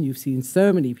production. You've seen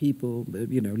so many people,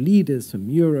 leaders from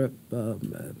Europe,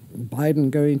 Biden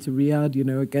going to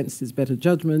Riyadh, against his better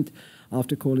judgment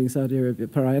after calling Saudi Arabia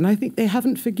pariah. And I think they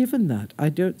haven't forgiven that. I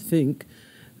don't think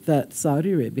that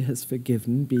Saudi Arabia has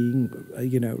forgiven being,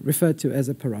 referred to as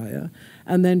a pariah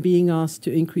and then being asked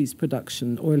to increase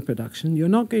production, oil production. You're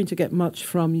not going to get much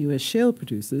from U.S. shale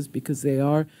producers because they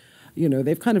are,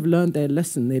 they've kind of learned their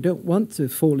lesson. They don't want to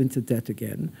fall into debt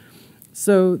again.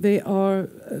 So they are,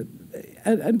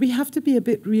 and we have to be a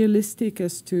bit realistic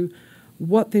as to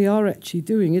what they are actually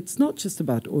doing. It's not just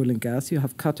about oil and gas. You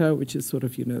have Qatar, which is sort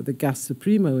of, the gas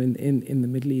supremo in the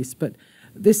Middle East, but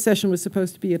this session was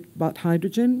supposed to be about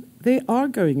hydrogen. They are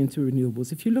going into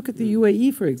renewables. If you look at the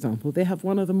UAE, for example, they have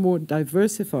one of the more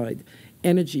diversified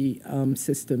energy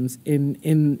systems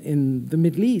in the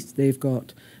Middle East. They've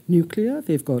got nuclear,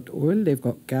 they've got oil, they've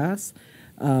got gas.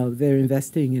 They're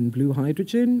investing in blue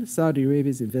hydrogen. Saudi Arabia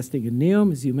is investing in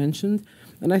NEOM, as you mentioned.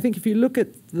 And I think if you look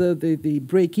at the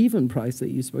break-even price that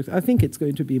you spoke, I think it's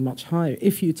going to be much higher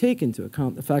if you take into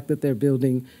account the fact that they're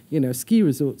building, ski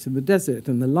resorts in the desert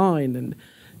and the line and,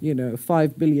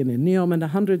 $5 billion in NEOM and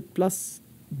 $100+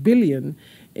 billion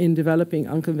in developing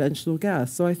unconventional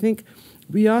gas. So I think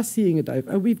we are seeing a dive.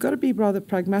 And we've got to be rather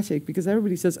pragmatic because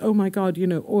everybody says, oh, my God,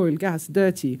 oil, gas,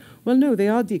 dirty. Well, no, they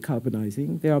are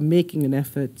decarbonizing. They are making an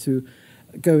effort to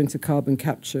go into carbon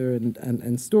capture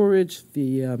and storage,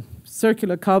 the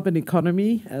circular carbon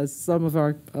economy, as some of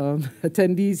our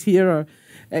attendees here are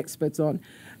experts on.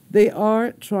 They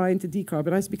are trying to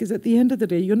decarbonize because at the end of the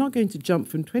day, you're not going to jump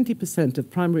from 20% of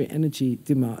primary energy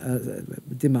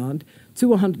demand to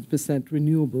 100%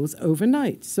 renewables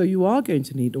overnight. So you are going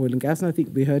to need oil and gas. And I think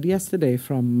we heard yesterday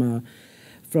from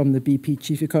the BP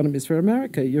chief economist for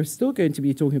America, you're still going to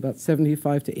be talking about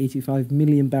 75 to 85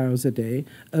 million barrels a day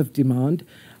of demand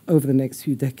over the next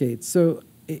few decades. So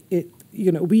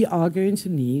we are going to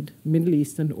need Middle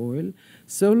Eastern oil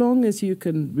so long as you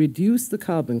can reduce the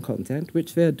carbon content,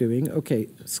 which they're doing. Okay,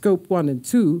 scope 1 and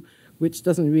 2, which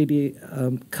doesn't really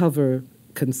cover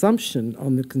consumption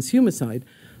on the consumer side,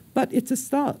 but it's a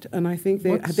start, and I think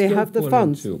they have the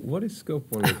funds. What is scope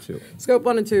 1 and 2? Scope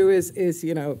 1 and 2 is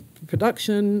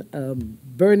production,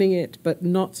 burning it, but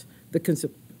not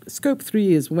the Scope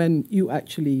 3 is when you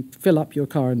actually fill up your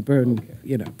car and burn,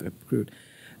 the crude.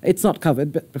 It's not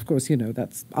covered, but of course,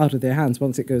 that's out of their hands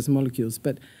once it goes to molecules.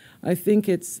 But I think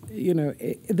it's,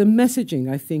 the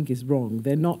messaging, I think, is wrong.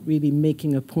 They're not really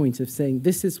making a point of saying,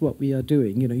 this is what we are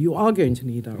doing. You are going to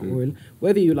need our oil,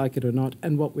 whether you like it or not.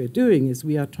 And what we're doing is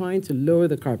we are trying to lower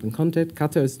the carbon content.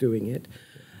 Qatar is doing it.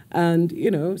 And,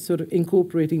 sort of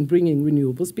incorporating, bringing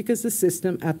renewables, because the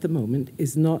system at the moment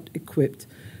is not equipped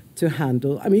to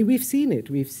handle. I mean, we've seen it.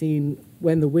 We've seen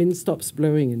when the wind stops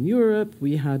blowing in Europe,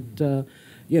 we had...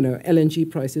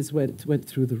 LNG prices went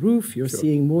through the roof. You're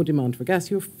seeing more demand for gas.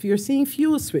 You're seeing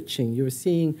fuel switching. You're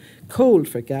seeing coal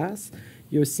for gas.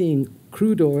 You're seeing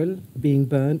crude oil being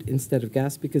burned instead of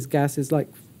gas because gas is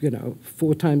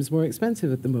 4 times more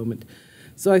expensive at the moment.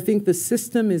 So I think the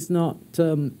system is not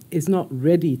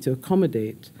ready to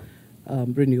accommodate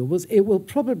renewables. It will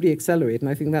probably accelerate, and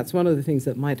I think that's one of the things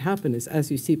that might happen is as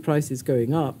you see prices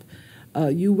going up,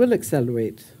 you will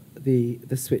accelerate the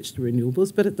switch to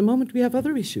renewables, but at the moment we have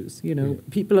other issues.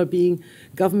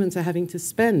 Governments are having to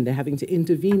spend, they're having to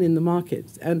intervene in the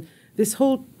markets, and this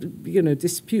whole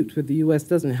dispute with the U.S.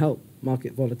 doesn't help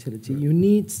market volatility. You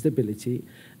need stability,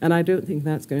 and I don't think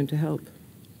that's going to help.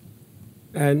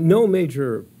 And no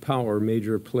major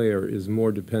player is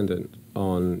more dependent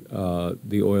on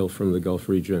the oil from the Gulf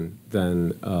region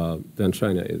than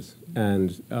China is,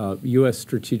 and U.S.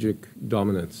 strategic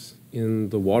dominance in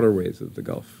the waterways of the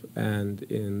Gulf and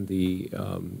in the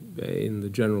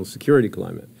general security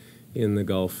climate in the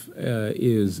Gulf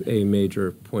is a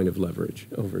major point of leverage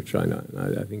over China.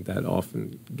 And I think that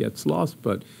often gets lost,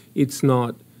 but it's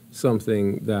not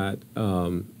something that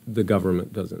the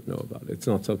government doesn't know about. It's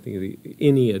not something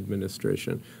any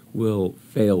administration will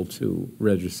fail to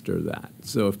register that.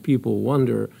 So if people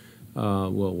wonder,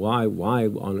 why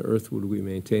on earth would we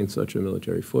maintain such a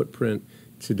military footprint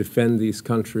to defend these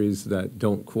countries that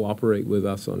don't cooperate with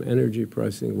us on energy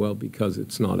pricing? Well, because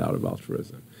it's not out of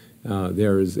altruism.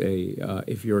 There is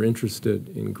if you're interested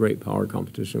in great power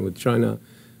competition with China,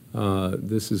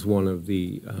 this is one of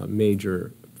the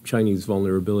major Chinese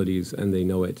vulnerabilities, and they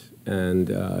know it, and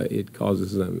it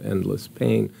causes them endless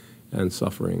pain and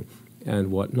suffering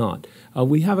and whatnot.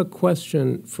 We have a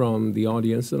question from the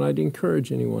audience, and I'd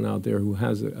encourage anyone out there who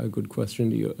has a good question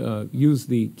to use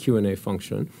the Q&A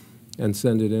function and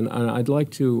send it in. And I'd like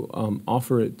to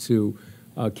offer it to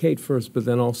Kate first, but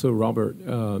then also Robert,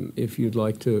 if you'd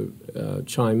like to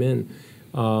chime in.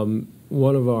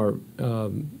 One of our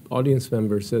audience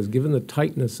members says, given the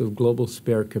tightness of global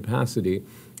spare capacity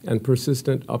and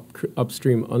persistent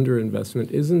upstream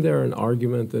underinvestment, isn't there an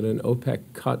argument that an OPEC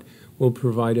cut will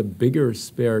provide a bigger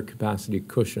spare capacity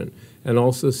cushion and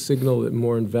also signal that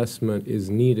more investment is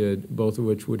needed, both of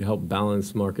which would help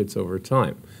balance markets over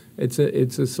time? It's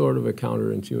a sort of a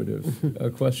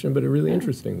counterintuitive question, but a really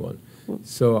interesting one.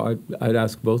 So I'd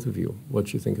ask both of you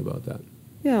what you think about that.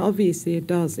 Yeah, obviously it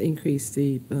does increase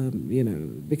the,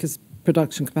 because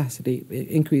production capacity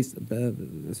increased,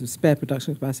 spare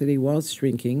production capacity was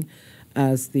shrinking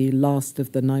as the last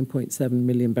of the 9.7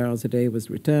 million barrels a day was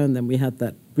returned. Then we had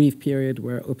that brief period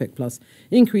where OPEC Plus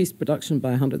increased production by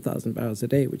 100,000 barrels a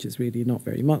day, which is really not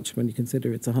very much when you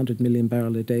consider it's a 100 million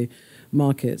barrel a day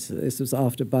market. This was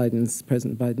after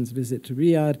President Biden's visit to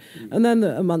Riyadh. And then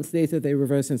a month later they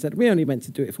reversed and said, we only meant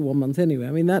to do it for 1 month anyway.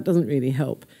 I mean, that doesn't really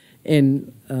help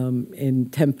in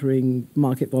tempering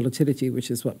market volatility,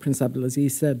 which is what Prince Abdulaziz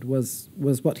said was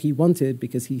what he wanted,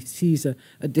 because he sees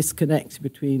a disconnect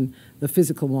between the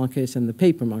physical market and the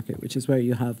paper market, which is where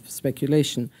you have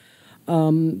speculation.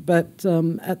 But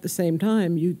at the same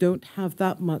time, you don't have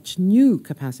that much new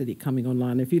capacity coming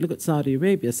online. If you look at Saudi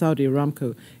Arabia, Saudi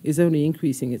Aramco is only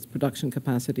increasing its production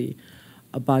capacity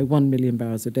by 1 million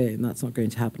barrels a day, and that's not going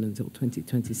to happen until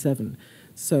 2027.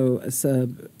 So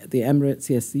the Emirates,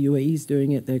 yes, the UAE is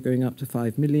doing it. They're going up to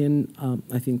 5 million.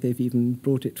 I think they've even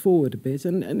brought it forward a bit,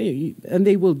 and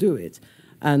they will do it.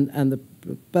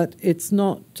 But it's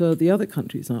not, the other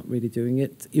countries aren't really doing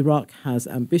it. Iraq has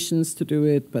ambitions to do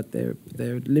it, but they're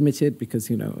limited because,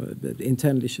 the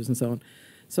internal issues and so on.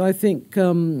 So I think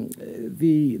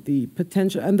the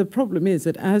potential, and the problem is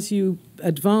that as you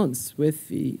advance with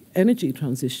the energy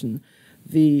transition,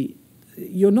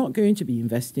 you're not going to be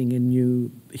investing in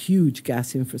new huge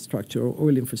gas infrastructure or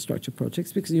oil infrastructure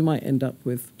projects, because you might end up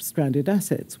with stranded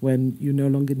assets when you no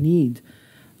longer need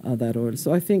that oil.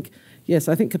 So I think, yes,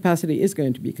 I think capacity is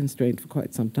going to be constrained for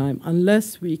quite some time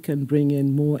unless we can bring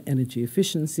in more energy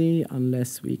efficiency,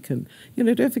 unless we can,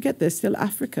 don't forget there's still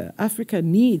Africa. Africa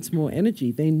needs more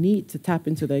energy. They need to tap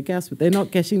into their gas, but they're not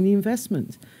getting the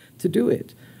investment to do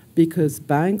it, because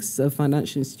banks,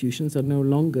 financial institutions are no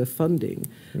longer funding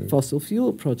fossil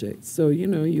fuel projects. So,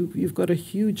 you've got a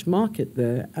huge market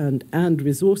there and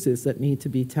resources that need to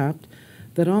be tapped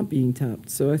that aren't being tapped.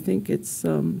 So I think it's,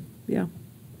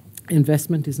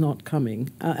 investment is not coming.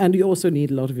 And you also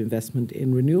need a lot of investment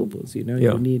in renewables, You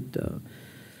need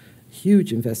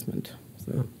huge investment.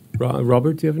 So.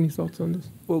 Robert, do you have any thoughts on this?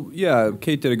 Well, yeah,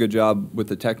 Kate did a good job with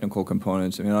the technical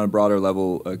components. I mean, on a broader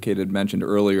level, Kate had mentioned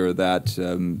earlier that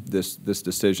this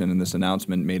decision and this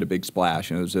announcement made a big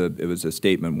splash, and it was a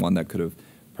statement, one that could have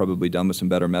probably done with some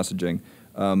better messaging.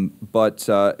 But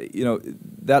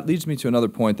that leads me to another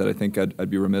point that I think I'd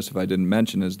be remiss if I didn't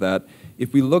mention, is that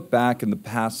if we look back in the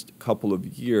past couple of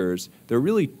years, there are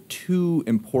really two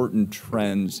important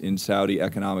trends in Saudi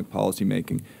economic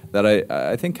policymaking that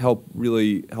I think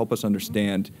help us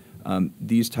understand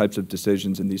these types of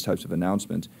decisions and these types of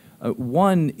announcements.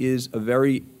 One is a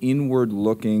very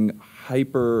inward-looking,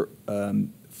 hyper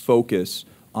focus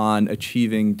on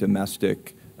achieving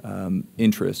domestic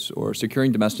interests, or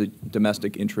securing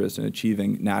domestic interests and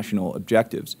achieving national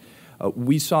objectives.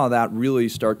 We saw that really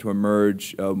start to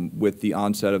emerge with the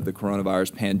onset of the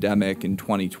coronavirus pandemic in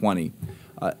 2020.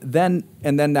 Then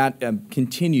that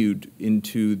continued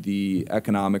into the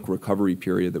economic recovery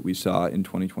period that we saw in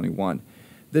 2021.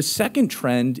 The second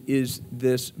trend is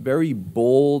this very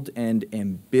bold and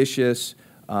ambitious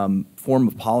form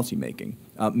of policymaking.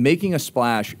 Making a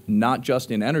splash not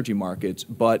just in energy markets,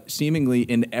 but seemingly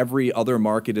in every other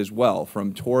market as well,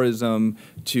 from tourism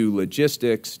to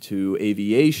logistics to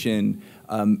aviation.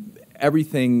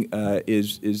 Everything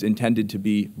is intended to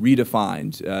be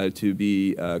redefined, to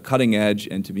be cutting edge,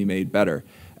 and to be made better.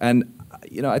 And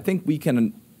I think we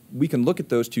can look at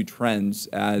those two trends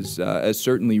as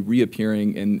certainly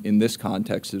reappearing in this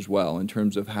context as well, in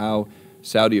terms of how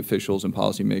Saudi officials and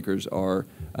policymakers are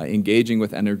engaging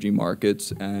with energy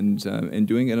markets and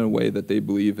doing it in a way that they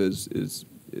believe is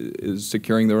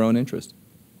securing their own interest.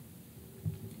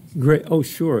 Great. Oh,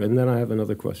 sure. And then I have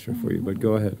another question for you, but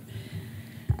go ahead.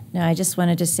 No, I just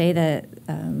wanted to say that,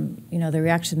 the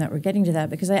reaction that we're getting to that,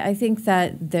 because I think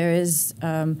that there is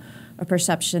a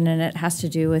perception, and it has to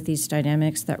do with these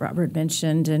dynamics that Robert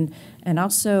mentioned, and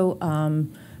also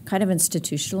kind of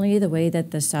institutionally, the way that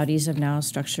the Saudis have now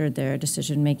structured their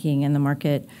decision-making in the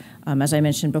market. As I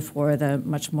mentioned before, the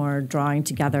much more drawing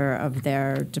together of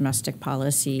their domestic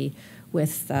policy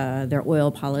with their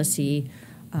oil policy.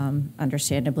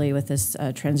 understandably, with this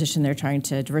diversification they're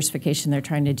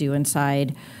trying to do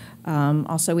inside.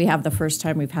 Also, we have the first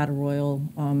time we've had a royal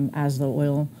as the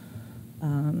oil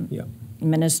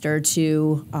minister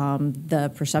to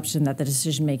the perception that the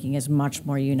decision-making is much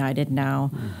more united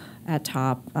now at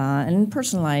top and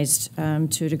personalized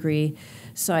to a degree.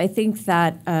 So I think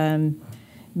that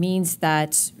means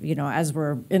that, as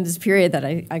we're in this period that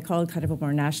I call kind of a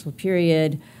more national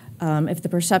period, if the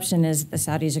perception is the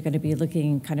Saudis are going to be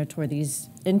looking kind of toward these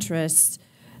interests,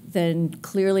 then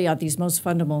clearly on these most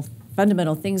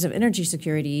fundamental things of energy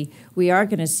security, we are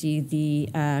going to see the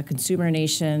consumer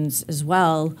nations as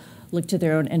well look to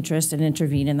their own interest and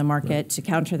intervene in the market to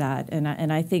counter that.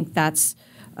 And I think that's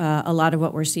a lot of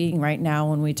what we're seeing right now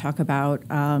when we talk about,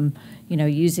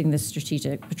 using the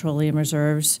strategic petroleum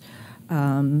reserves,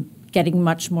 getting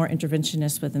much more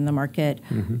interventionist within the market,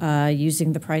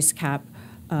 using the price cap,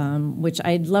 which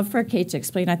I'd love for Kate to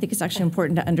explain. I think it's actually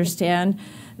important to understand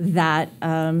that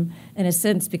in a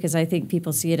sense, because I think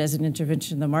people see it as an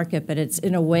intervention in the market, but it's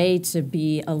in a way to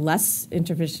be a less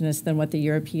interventionist than what the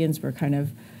Europeans were kind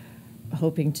of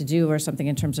hoping to do or something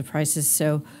in terms of prices.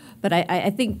 So, but I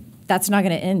think that's not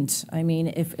going to end. I mean,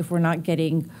 if we're not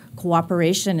getting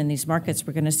cooperation in these markets,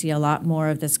 we're going to see a lot more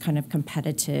of this kind of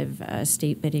competitive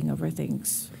state bidding over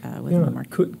things within the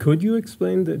market. Could you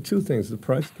explain the two things, the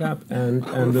price cap and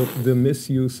the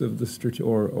misuse of the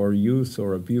or use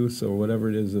or abuse or whatever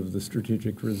it is of the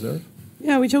strategic reserve?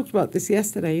 Yeah, we talked about this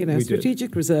yesterday.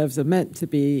 Strategic reserves are meant to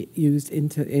be used in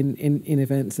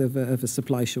events of a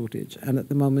supply shortage, and at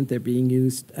the moment they're being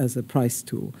used as a price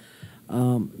tool.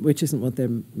 Which isn't what they're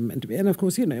meant to be. And of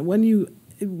course, when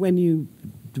you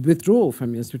withdraw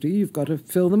from your strategy, you've got to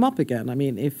fill them up again. I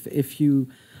mean, if you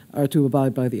are to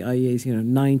abide by the IEA's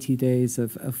 90 days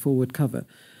of forward cover.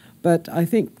 But I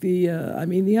think the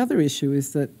other issue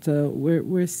is that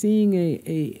we're seeing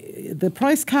the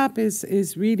price cap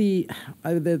is really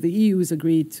the EU has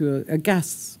agreed to a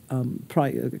gas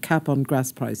a cap on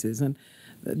gas prices, and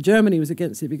Germany was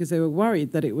against it because they were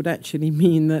worried that it would actually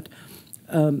mean that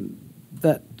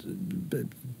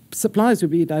supplies would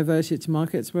be diverted to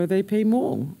markets where they pay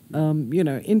more.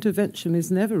 Intervention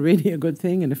is never really a good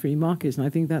thing in a free market, and I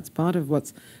think that's part of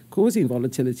what's causing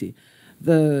volatility.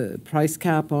 The price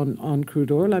cap on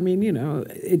crude oil,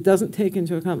 it doesn't take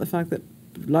into account the fact that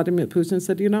Vladimir Putin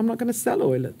said, I'm not going to sell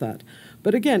oil at that.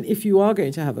 But again, if you are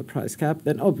going to have a price cap,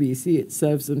 then obviously it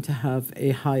serves them to have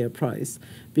a higher price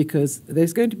because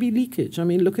there's going to be leakage. I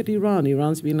mean, look at Iran.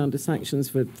 Iran's been under sanctions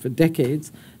for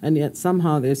decades, and yet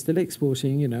somehow they're still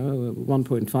exporting,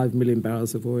 1.5 million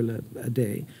barrels of oil a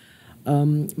day,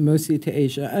 mostly to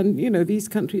Asia. And, these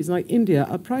countries like India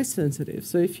are price sensitive.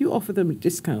 So if you offer them a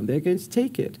discount, they're going to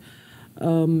take it.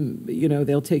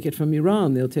 They'll take it from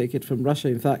Iran. They'll take it from Russia.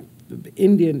 In fact,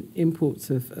 Indian imports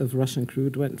of Russian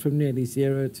crude went from nearly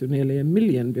 0 to nearly 1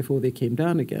 million before they came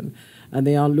down again. And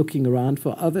they are looking around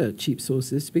for other cheap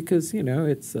sources because,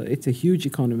 it's a huge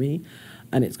economy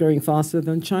and it's growing faster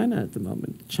than China at the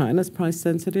moment. China's price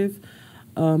sensitive.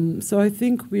 So I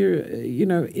think we're,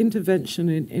 intervention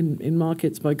in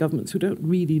markets by governments who don't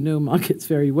really know markets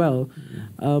very well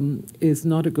is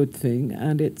not a good thing,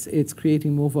 and it's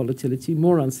creating more volatility,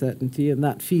 more uncertainty, and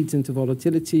that feeds into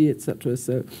volatility, etc.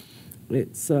 So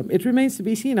it remains to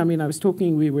be seen. I mean,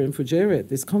 we were in Fujairah at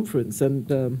this conference,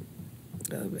 and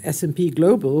S&P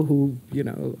Global, who,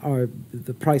 are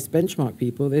the price benchmark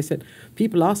people, they said,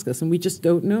 people ask us and we just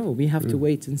don't know. We have to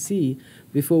wait and see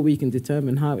before we can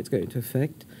determine how it's going to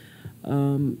affect.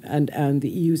 And the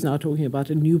EU is now talking about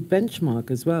a new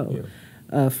benchmark as well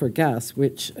for gas,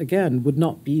 which, again, would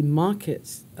not be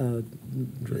market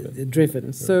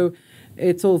driven. So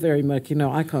it's all very murky.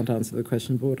 No, I can't answer the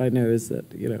question, but what I know is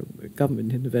that,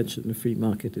 government intervention in a free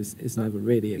market is never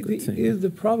really a good thing. The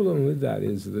problem with that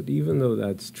is that even though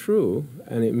that's true,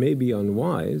 and it may be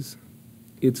unwise,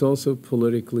 it's also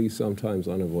politically sometimes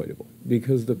unavoidable.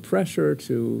 Because the pressure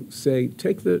to, say,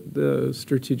 take the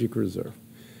strategic reserve,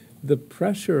 the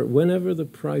pressure, whenever the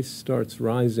price starts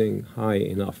rising high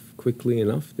enough, quickly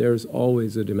enough, there's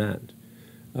always a demand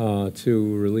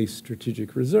to release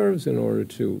strategic reserves in order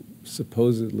to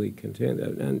supposedly contain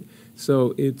that. And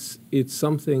so it's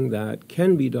something that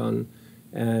can be done,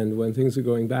 and when things are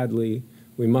going badly,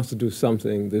 we must do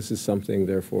something. This is something,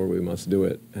 therefore we must do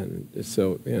it. And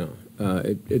so,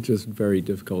 it's just very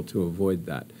difficult to avoid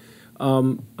that.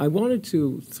 I wanted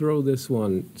to throw this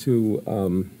one to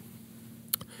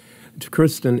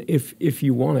Kristin, if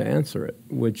you want to answer it,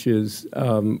 which is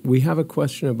we have a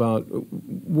question about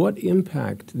what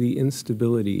impact the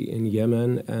instability in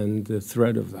Yemen and the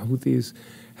threat of the Houthis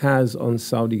has on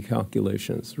Saudi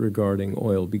calculations regarding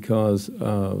oil because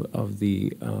of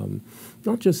the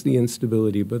not just the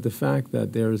instability, but the fact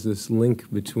that there's this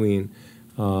link between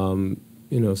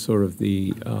sort of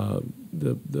the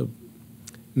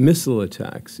missile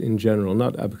attacks in general,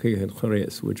 not Abu and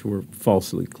Kharis, which were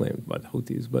falsely claimed by the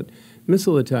Houthis, but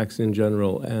missile attacks in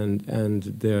general, and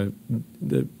the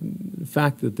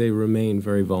fact that they remain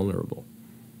very vulnerable.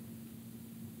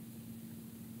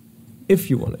 If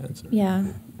you want to answer. Yeah.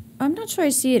 I'm not sure I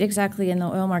see it exactly in the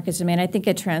oil markets. I mean, I think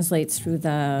it translates through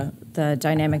the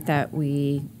dynamic that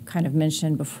we kind of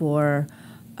mentioned before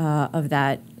of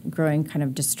that growing kind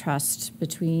of distrust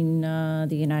between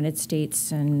the United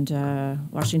States and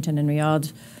Washington and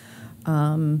Riyadh,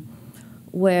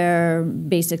 where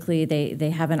basically they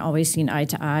haven't always seen eye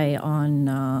to eye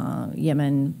on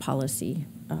Yemen policy.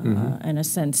 In a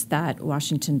sense that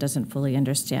Washington doesn't fully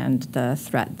understand the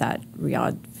threat that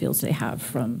Riyadh feels they have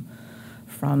from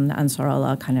the Ansar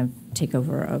Allah kind of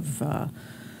takeover of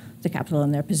the capital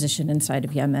and their position inside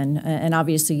of Yemen. And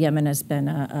obviously Yemen has been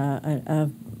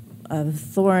a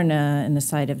thorn in the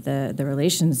side of the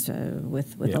relations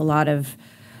with a lot of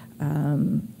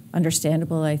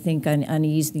understandable, I think,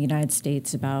 unease in the United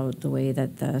States about the way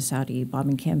that the Saudi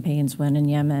bombing campaigns went in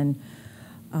Yemen.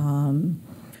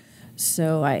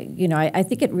 So I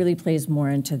think it really plays more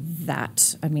into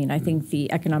that. I mean, I think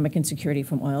the economic insecurity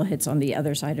from oil hits on the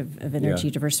other side of energy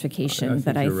diversification.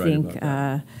 But I think,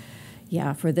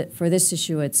 for this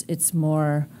issue, it's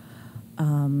more.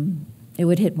 It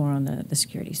would hit more on the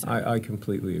security side. I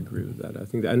completely agree with that. I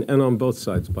think that, and on both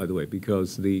sides, by the way,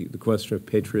 because the question of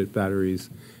Patriot batteries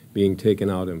being taken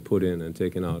out and put in and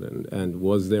taken out, and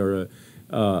was there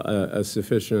a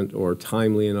sufficient or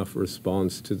timely enough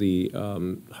response to the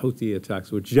Houthi attacks,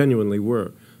 which genuinely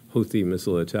were Houthi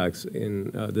missile attacks,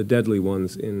 in the deadly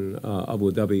ones in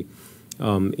Abu Dhabi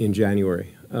in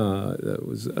January. That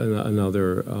was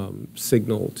another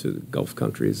signal to Gulf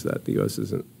countries that the U.S.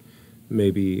 isn't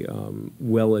maybe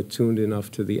well attuned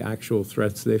enough to the actual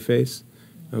threats they face.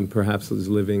 Perhaps is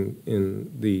living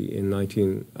in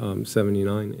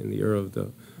 1979 in the era of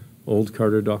the old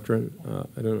Carter doctrine.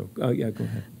 I don't know. Yeah, go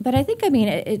ahead. But I think, I mean,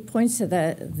 it points to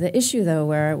the issue, though,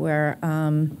 where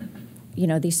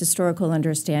these historical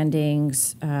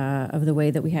understandings of the way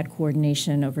that we had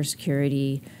coordination over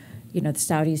security, the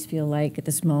Saudis feel like at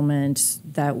this moment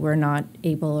that we're not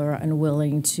able or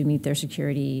unwilling to meet their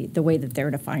security the way that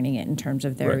they're defining it in terms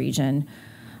of their region,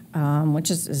 which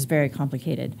is very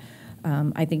complicated.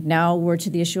 I think now we're to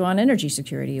the issue on energy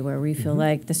security, where we feel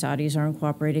like the Saudis aren't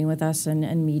cooperating with us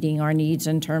and meeting our needs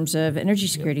in terms of energy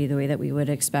security the way that we would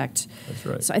expect. That's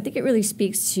right. So I think it really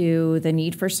speaks to the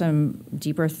need for some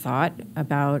deeper thought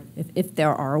about if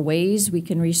there are ways we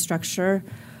can restructure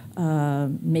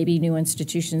maybe new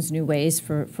institutions, new ways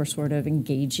for sort of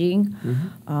engaging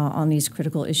on these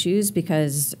critical issues,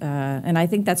 because, and I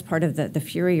think that's part of the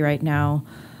fury right now,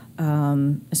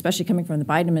 especially coming from the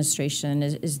Biden administration,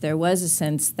 is there was a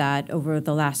sense that over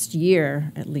the last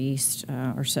year, at least,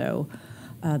 or so,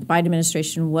 the Biden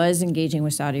administration was engaging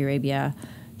with Saudi Arabia,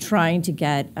 trying to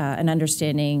get an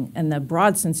understanding and the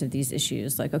broad sense of these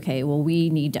issues. Like, okay, well,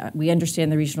 we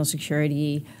understand the regional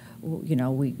security.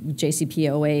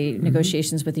 JCPOA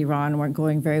negotiations with Iran weren't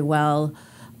going very well.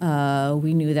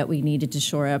 We knew that we needed to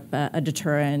shore up a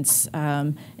deterrence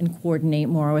and coordinate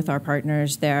more with our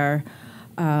partners there.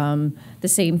 The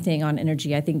same thing on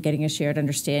energy. I think getting a shared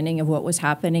understanding of what was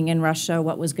happening in Russia,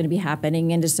 what was going to be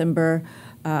happening in December,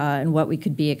 and what we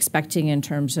could be expecting in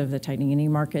terms of the tightening energy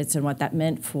markets and what that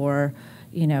meant for,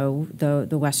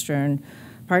 the Western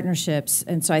partnerships.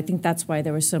 And so I think that's why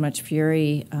there was so much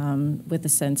fury with the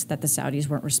sense that the Saudis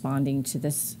weren't responding to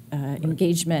this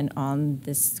engagement on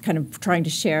this kind of trying to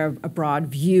share a broad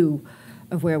view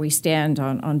of where we stand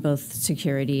on both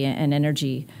security and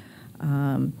energy.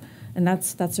 And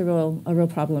that's a real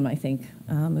problem, I think,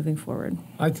 moving forward.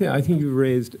 I think you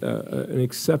raised an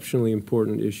exceptionally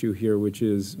important issue here, which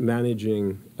is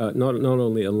managing, not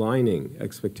only aligning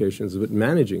expectations, but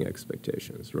managing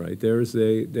expectations. Right? There is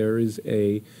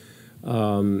a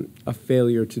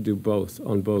failure to do both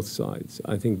on both sides.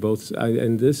 I think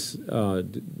and this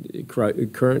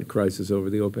current crisis over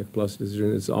the OPEC Plus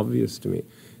decision is obvious to me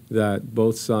that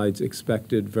both sides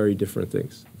expected very different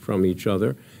things from each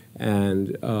other,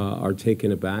 and are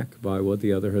taken aback by what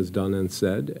the other has done and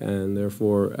said, and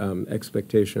therefore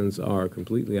expectations are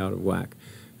completely out of whack.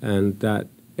 And that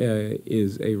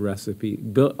is a recipe,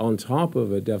 built on top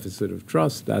of a deficit of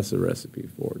trust, that's a recipe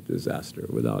for disaster,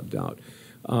 without doubt.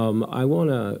 I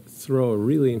want to throw a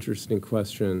really interesting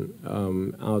question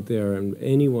out there, and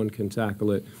anyone can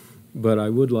tackle it. but I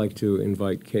would like to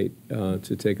invite Kate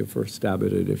to take a first stab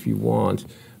at it if you want,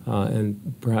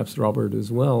 and perhaps Robert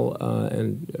as well,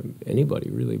 and anybody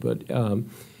really. But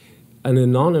an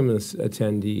anonymous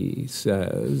attendee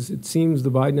says, it seems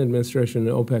the Biden administration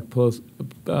and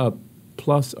OPEC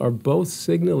Plus are both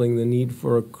signaling the need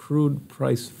for a crude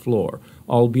price floor,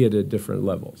 albeit at different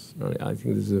levels. I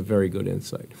think this is a very good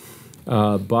insight.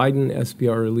 Biden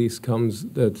SPR release comes,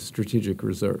 the strategic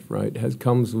reserve, right,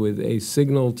 comes with a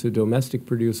signal to domestic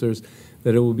producers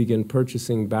that it will begin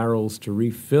purchasing barrels to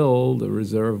refill the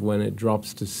reserve when it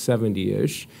drops to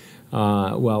 70-ish,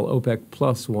 while OPEC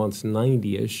Plus wants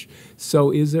 90-ish.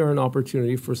 So is there an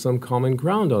opportunity for some common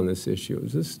ground on this issue?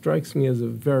 This strikes me as a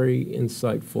very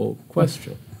insightful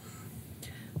question.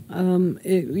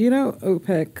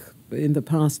 OPEC in the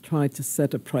past tried to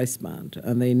set a price band,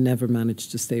 and they never managed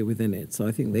to stay within it. So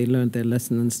I think they learned their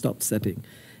lesson and stopped setting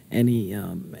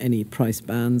any price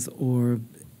bands or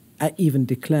even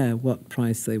declare what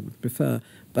price they would prefer.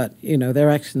 But, their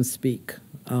actions speak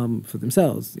for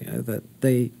themselves, that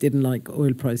they didn't like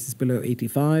oil prices below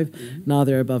 85. Mm-hmm. Now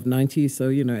they're above 90, so,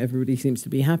 everybody seems to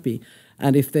be happy.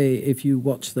 And if you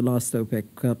watch the last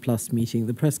OPEC Plus meeting,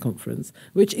 the press conference,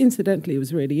 which incidentally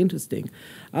was really interesting,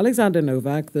 Alexander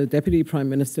Novak, the deputy prime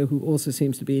minister, who also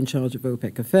seems to be in charge of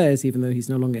OPEC affairs, even though he's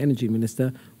no longer energy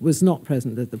minister, was not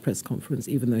present at the press conference,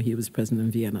 even though he was present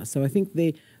in Vienna. So I think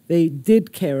they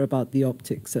did care about the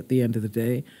optics at the end of the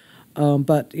day.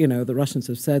 But, the Russians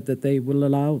have said that they will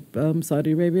allow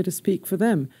Saudi Arabia to speak for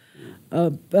them.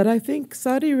 But I think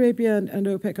Saudi Arabia and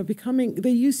OPEC are becoming,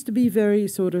 they used to be very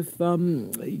sort of,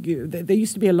 there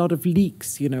used to be a lot of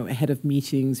leaks, ahead of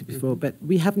meetings before, but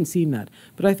we haven't seen that.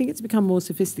 But I think it's become more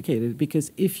sophisticated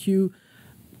because if you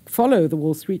follow the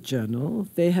Wall Street Journal,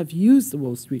 they have used the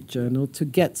Wall Street Journal to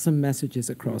get some messages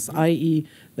across, i.e.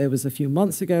 there was a few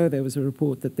months ago, there was a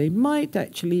report that they might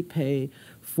actually pay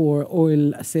for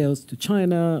oil sales to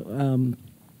China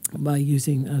by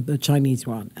using the Chinese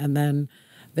yuan. And then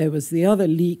there was the other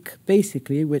leak,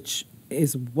 basically, which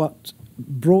is what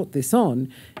brought this on,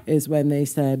 is when they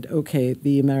said, okay,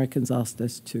 the Americans asked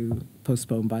us to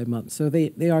postpone by a month. So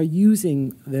they are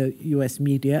using the U.S.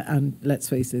 media, and let's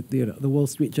face it, the Wall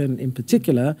Street Journal in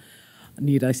particular,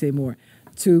 need I say more,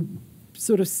 to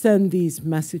sort of send these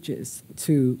messages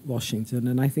to Washington.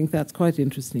 And I think that's quite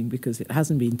interesting because it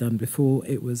hasn't been done before.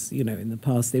 It was, in the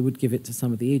past, they would give it to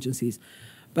some of the agencies.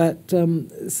 But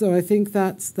so I think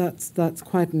that's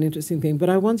quite an interesting thing. But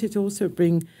I wanted to also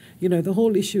bring, the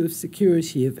whole issue of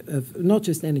security, of not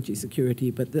just energy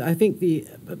security, but I think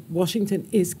Washington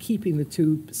is keeping the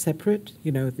two separate.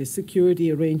 The security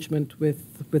arrangement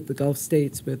with the Gulf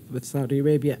states, with Saudi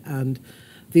Arabia, and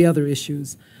the other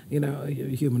issues,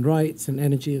 human rights and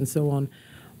energy and so on.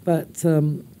 But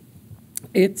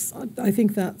I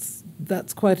think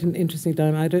that's quite an interesting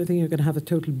dynamic. I don't think you're going to have a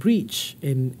total breach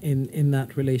in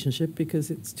that relationship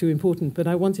because it's too important. But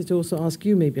I wanted to also ask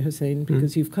you, maybe, Hussein,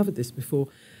 because you've covered this before.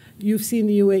 You've seen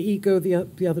the UAE go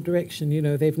the other direction.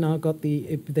 They've now got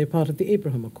they're part of the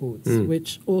Abraham Accords,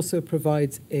 which also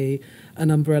provides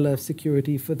an umbrella of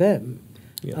security for them.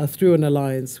 Yeah. Through an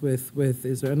alliance with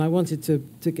Israel. And I wanted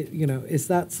to get, is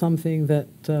that something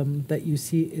that you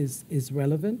see is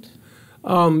relevant?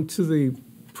 To the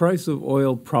price of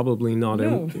oil, probably not.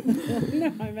 No,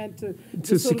 no, I meant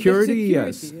to security,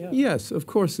 yes. Yeah. Yes, of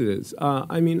course it is.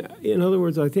 In other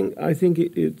words, I think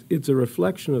it's a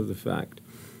reflection of the fact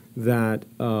that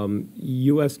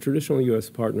traditional U.S.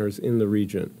 partners in the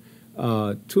region,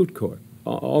 Tutcourt,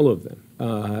 all of them,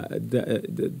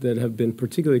 that have been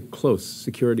particularly close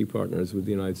security partners with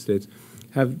the United States,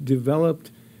 have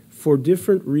developed for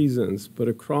different reasons, but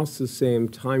across the same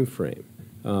time frame.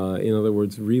 In other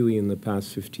words, really in the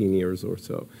past 15 years or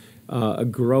so, a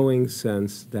growing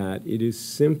sense that it is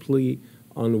simply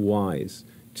unwise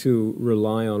to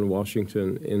rely on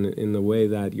Washington in the way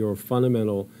that your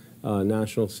fundamental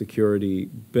national security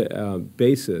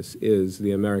basis is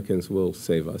the Americans will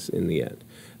save us in the end.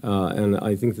 And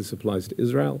I think this applies to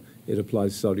Israel, it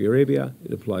applies to Saudi Arabia,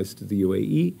 it applies to the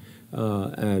UAE,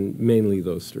 and mainly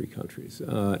those three countries.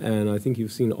 And I think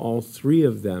you've seen all three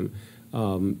of them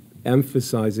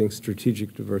emphasizing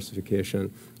strategic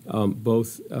diversification,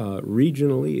 both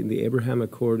regionally. The Abraham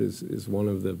Accord is one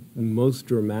of the most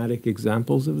dramatic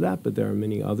examples of that, but there are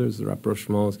many others, the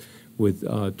rapprochements with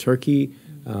Turkey,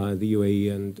 the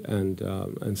UAE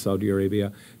and Saudi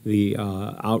Arabia, the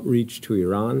outreach to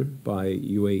Iran by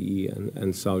UAE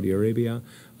and Saudi Arabia,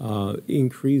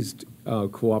 increased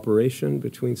cooperation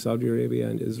between Saudi Arabia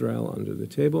and Israel under the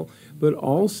table, but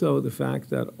also the fact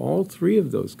that all three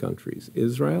of those countries,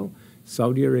 Israel,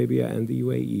 Saudi Arabia and the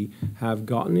UAE have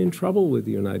gotten in trouble with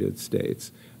the United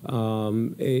States.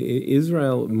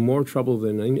 Israel more trouble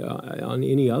than on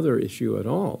any other issue at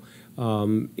all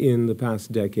in the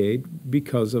past decade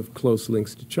because of close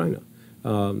links to China.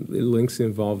 Links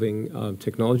involving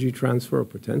technology transfer,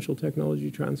 potential technology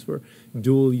transfer,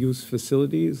 dual-use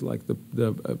facilities like the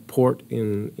port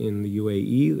in the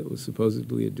UAE that was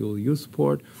supposedly a dual-use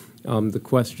port, the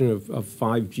question of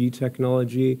 5G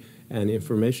technology and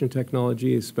information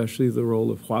technology, especially the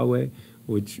role of Huawei,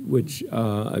 which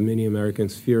many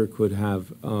Americans fear could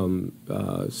have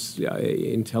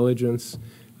intelligence,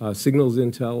 signals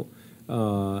intel,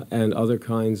 and other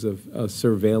kinds of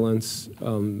surveillance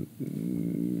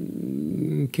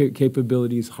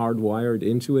capabilities hardwired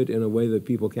into it in a way that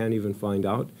people can't even find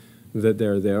out that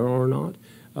they're there or not.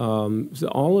 So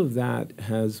all of that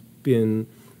has been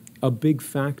a big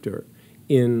factor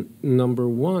in, number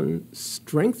one,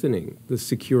 strengthening the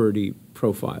security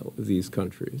profile of these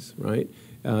countries, right?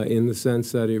 In the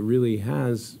sense that it really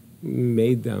has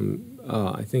made them,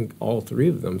 I think all three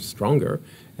of them, stronger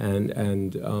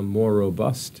and more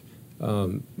robust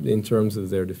in terms of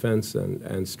their defense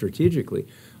and strategically.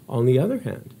 On the other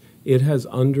hand, it has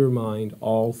undermined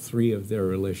all three of their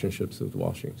relationships with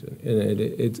Washington.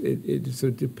 And so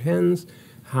it depends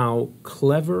how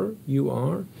clever you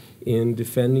are in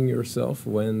defending yourself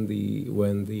when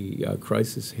the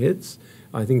crisis hits.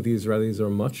 I think the Israelis are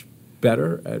much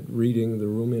better at reading the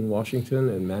room in Washington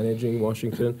and managing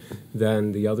Washington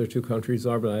than the other two countries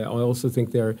are. But I also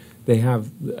think they have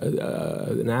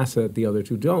an asset the other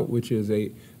two don't, which is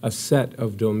a set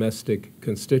of domestic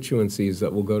constituencies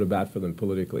that will go to bat for them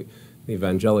politically. The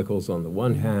evangelicals on the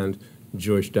one hand,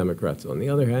 Jewish Democrats on the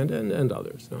other hand, and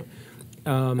others. No.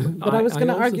 But I was going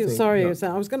to argue, sorry,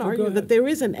 yeah. I was going to argue that there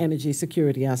is an energy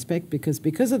security aspect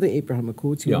because of the Abraham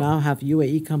Accords, you now have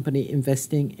UAE company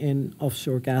investing in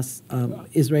offshore gas,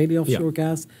 Israeli offshore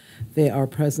gas. They are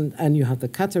present, and you have the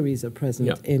Qataris are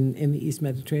present in the East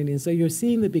Mediterranean. So you're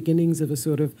seeing the beginnings of a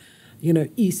sort of,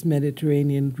 East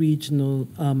Mediterranean regional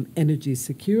energy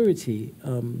security.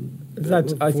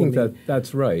 I think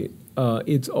that's right.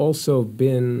 It's also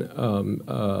been,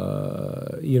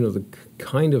 the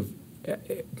kind of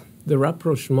the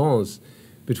rapprochements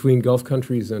between Gulf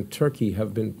countries and Turkey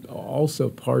have been also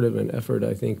part of an effort,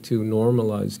 I think, to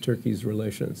normalize Turkey's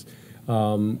relations,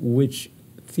 which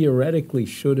theoretically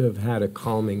should have had a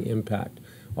calming impact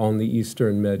on the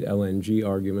Eastern Med LNG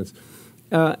arguments.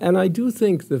 And I do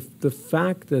think the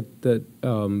fact that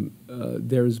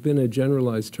there's been a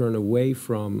generalized turn away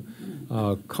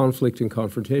from conflict and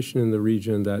confrontation in the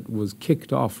region that was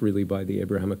kicked off really by the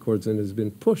Abraham Accords and has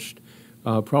been pushed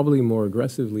probably more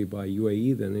aggressively by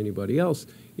UAE than anybody else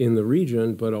in the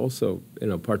region, but also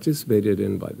participated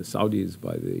in by the Saudis,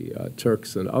 by the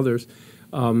Turks and others,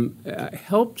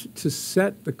 helped to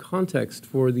set the context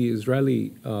for the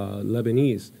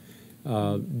Israeli-Lebanese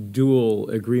dual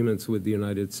agreements with the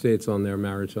United States on their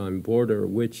maritime border,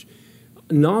 which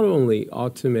not only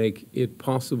ought to make it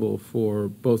possible for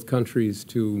both countries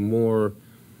to more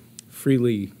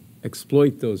freely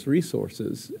exploit those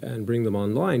resources and bring them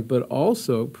online, but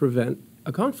also prevent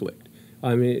a conflict.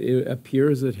 I mean, it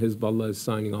appears that Hezbollah is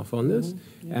signing off on this,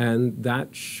 and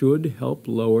that should help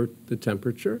lower the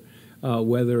temperature.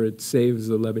 Whether it saves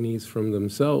the Lebanese from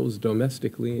themselves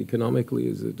domestically, economically,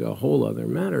 is a whole other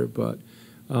matter, but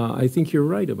I think you're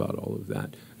right about all of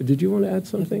that. Did you want to add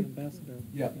something?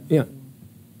 Yeah.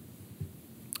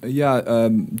 Yeah,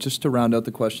 just to round out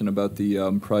the question about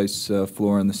the price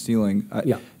floor and the ceiling.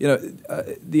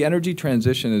 The energy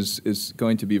transition is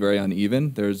going to be very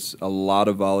uneven. There's a lot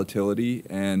of volatility,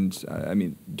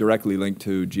 and directly linked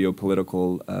to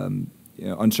geopolitical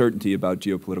uncertainty about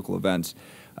geopolitical events.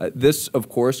 This, of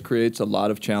course, creates a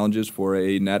lot of challenges for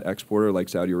a net exporter like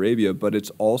Saudi Arabia, but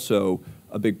it's also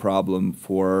a big problem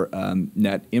for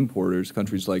net importers,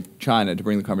 countries like China, to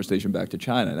bring the conversation back to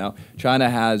China. Now, China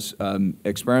has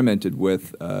experimented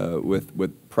with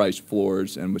price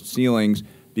floors and with ceilings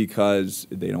because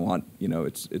they don't want,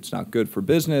 it's not good for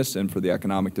business and for the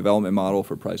economic development model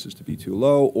for prices to be too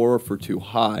low or for too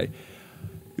high.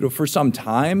 For some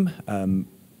time,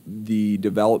 the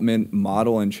development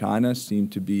model in China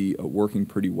seemed to be working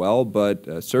pretty well,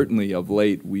 but certainly of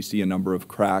late we see a number of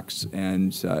cracks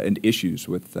and issues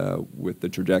with the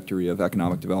trajectory of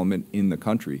economic development in the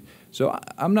country. So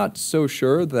I'm not so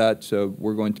sure that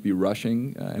we're going to be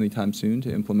rushing anytime soon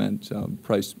to implement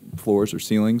price floors or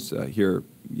ceilings here,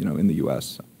 in the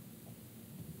U.S.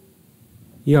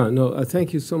 Yeah, no,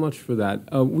 thank you so much for that.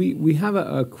 We have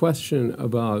a question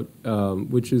about,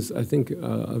 which is, I think,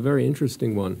 a very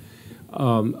interesting one,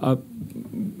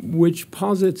 which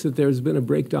posits that there's been a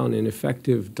breakdown in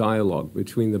effective dialogue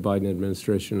between the Biden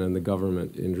administration and the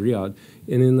government in Riyadh.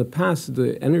 And in the past,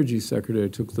 the energy secretary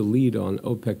took the lead on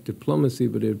OPEC diplomacy,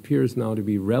 but it appears now to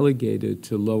be relegated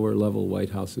to lower-level White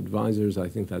House advisors. I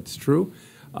think that's true.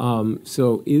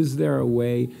 So is there a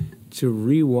way to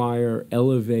rewire,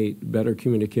 elevate better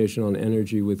communication on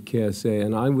energy with KSA?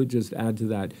 And I would just add to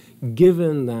that,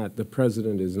 given that the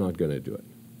president is not going to do it,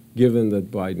 given that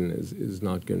Biden is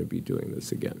not going to be doing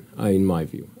this again, in my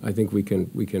view, I think we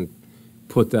can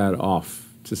put that off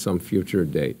to some future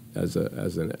date as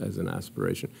an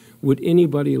aspiration. Would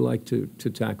anybody like to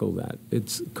tackle that?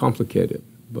 It's complicated,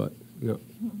 but no.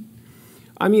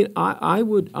 I mean, I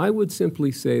would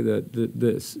simply say that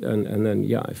this, and then,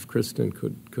 yeah, if Kristin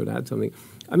could add something.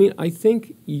 I mean, I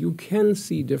think you can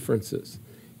see differences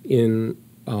in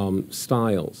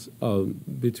styles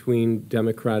between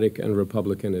Democratic and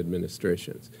Republican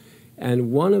administrations.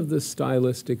 And one of the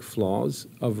stylistic flaws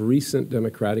of recent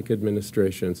Democratic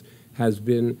administrations has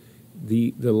been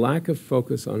the lack of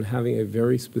focus on having a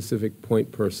very specific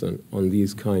point person on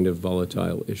these kind of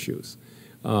volatile issues.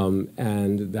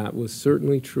 And that was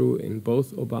certainly true in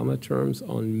both Obama terms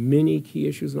on many key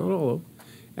issues, not all of them,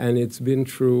 and it's been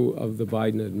true of the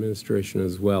Biden administration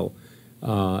as well.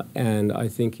 And I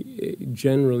think,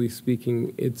 generally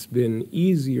speaking, it's been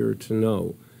easier to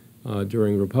know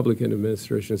during Republican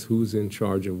administrations who's in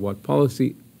charge of what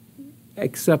policy,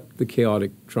 except the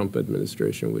chaotic Trump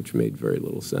administration, which made very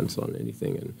little sense on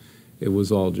anything. And it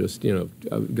was all just,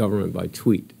 government by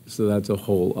tweet. So that's a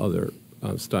whole other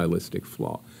stylistic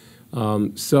flaw.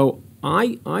 So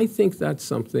I think that's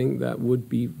something that would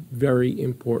be very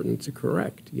important to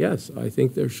correct. Yes, I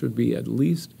think there should be at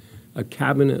least a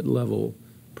cabinet-level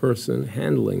person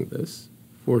handling this.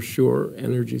 For sure,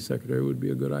 energy secretary would be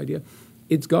a good idea.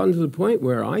 It's gotten to the point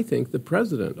where I think the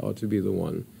president ought to be the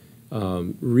one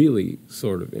really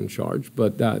sort of in charge,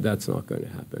 but that's not going to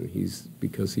happen.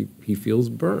 Because he feels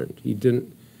burned.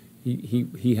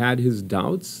 He had his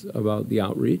doubts about the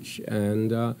outreach,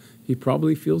 and he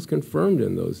probably feels confirmed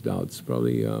in those doubts,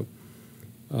 probably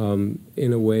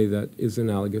in a way that is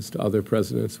analogous to other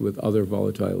presidents with other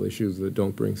volatile issues that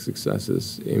don't bring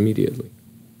successes immediately.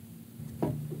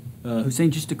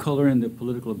 Hussein, just to color in the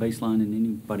political baseline and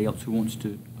anybody else who wants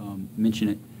to mention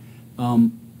it,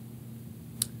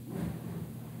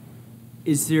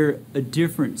 is there a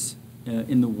difference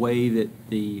in the way that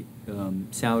the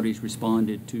Saudis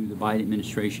responded to the Biden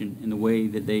administration and the way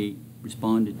that they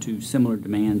responded to similar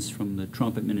demands from the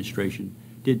Trump administration?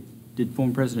 Did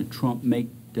former President Trump make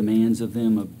demands of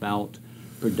them about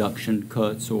production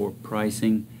cuts or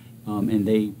pricing, and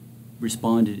they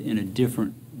responded in a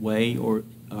different way, or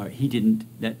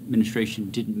that administration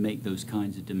didn't make those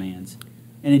kinds of demands?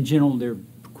 And in general, there,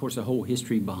 of course, a whole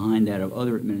history behind that of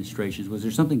other administrations. Was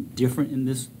there something different in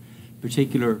this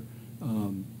particular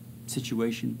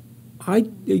situation?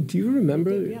 Do you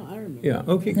remember? Yeah, I remember. Yeah,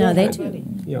 okay. No, they do. do.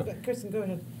 Yeah. Kristin, go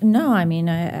ahead. No, I mean,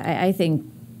 I think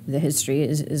the history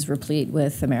is replete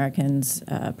with Americans,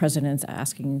 presidents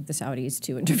asking the Saudis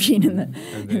to intervene in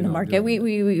the market.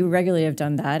 We regularly have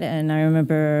done that, and I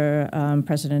remember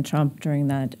President Trump during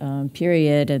that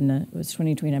period, and it was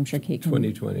 2020. I'm sure Kate can,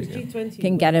 2020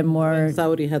 can get it more.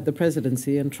 Saudi had the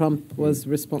presidency, and Trump was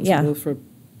responsible for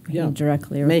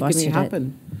directly making it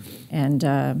happen, and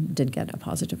did get a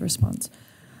positive response,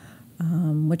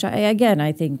 which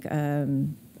I think.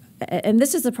 And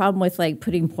this is the problem with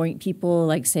putting point people,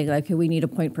 saying hey, we need a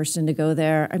point person to go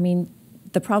there. I mean,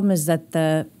 the problem is that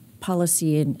the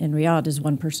policy in Riyadh is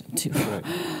one person too. Right.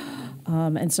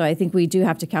 And so I think we do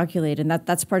have to calculate, and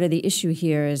that's part of the issue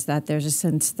here is that there's a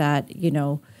sense that,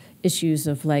 issues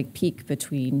of peak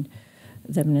between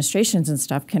the administrations and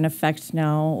stuff can affect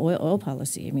now oil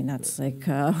policy. I mean, that's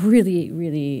really,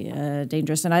 really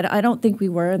dangerous. And I don't think we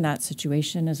were in that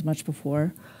situation as much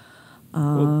before.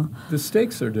 Well, the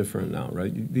stakes are different now,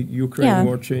 right? The Ukraine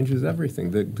war changes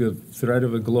everything. The threat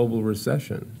of a global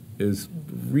recession is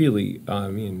really,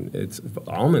 it's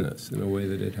ominous in a way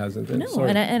that it hasn't been. No,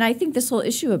 and I think this whole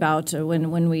issue about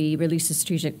when we released the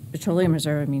Strategic Petroleum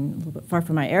Reserve, a little bit far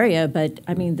from my area, but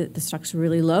the stocks were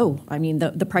really low.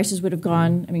 The prices would have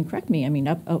gone, correct me,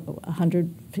 up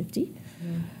 150.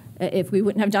 If we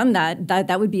wouldn't have done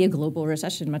that would be a global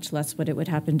recession, much less what it would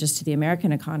happen just to the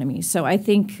American economy. So I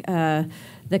think the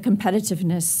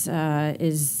competitiveness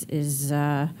is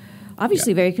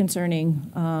obviously very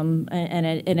concerning,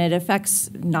 and it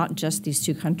affects not just these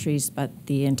two countries, but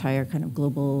the entire kind of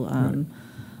global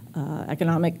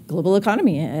global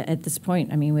economy at this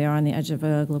point. We are on the edge of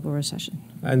a global recession.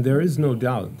 And there is no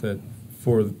doubt that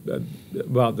for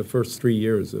about the first 3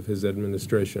 years of his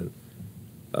administration,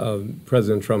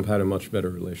 President Trump had a much better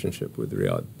relationship with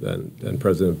Riyadh than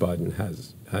President Biden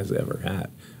has ever had.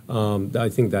 I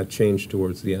think that changed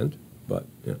towards the end, but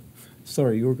yeah.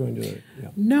 Sorry, you were going to. Yeah.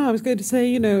 No, I was going to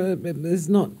say, there's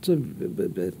not.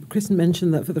 Kristin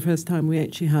mentioned that for the first time we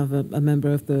actually have a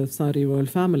member of the Saudi royal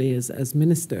family as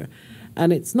minister.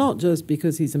 And it's not just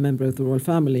because he's a member of the royal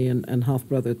family and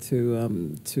half-brother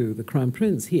to the Crown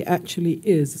Prince. He actually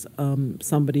is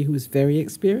somebody who is very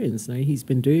experienced. Now, he's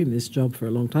been doing this job for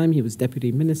a long time. He was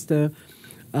deputy minister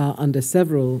under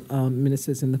several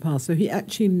ministers in the past. So he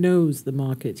actually knows the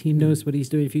market. He knows what he's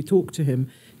doing. If you talk to him,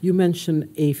 you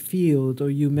mention a field or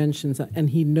you mention,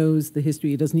 and he knows the history.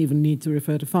 He doesn't even need to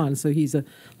refer to files. So he's a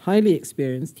highly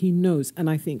experienced. He knows, and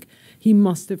I think he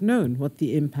must have known what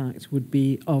the impact would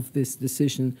be of this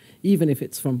decision, even if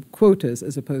it's from quotas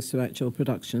as opposed to actual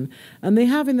production. And they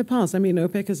have in the past. I mean,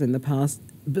 OPEC has in the past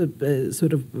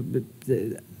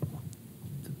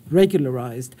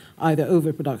regularized either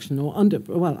overproduction or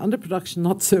underproduction,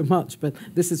 not so much, but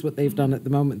this is what they've done at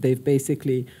the moment. They've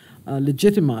basically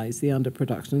legitimized the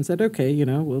underproduction and said, okay,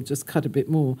 we'll just cut a bit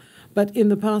more. But in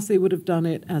the past, they would have done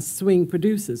it as swing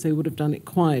producers. They would have done it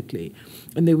quietly,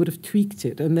 and they would have tweaked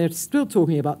it. And they're still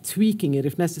talking about tweaking it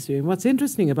if necessary. And what's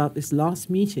interesting about this last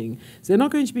meeting is they're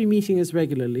not going to be meeting as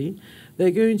regularly.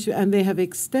 They're going to, and they have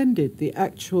extended the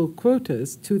actual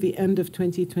quotas to the end of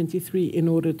 2023 in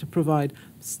order to provide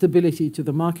stability to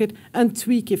the market and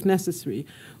tweak if necessary,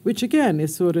 which again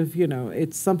is sort of,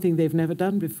 it's something they've never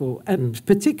done before, and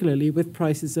particularly with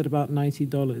prices at about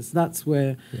 $90. That's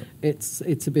where it's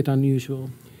a bit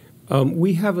unusual.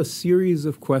 We have a series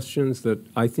of questions that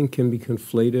I think can be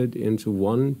conflated into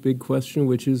one big question,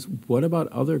 which is, what about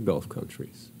other Gulf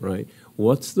countries, right?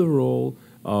 What's the role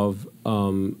of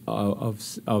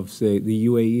say, the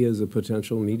UAE as a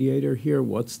potential mediator here?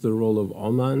 What's the role of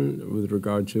Oman with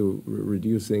regard to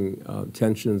reducing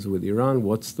tensions with Iran?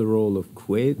 What's the role of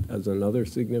Kuwait as another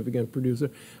significant producer?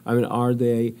 I mean, are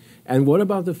they? And what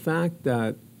about the fact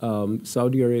that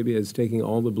Saudi Arabia is taking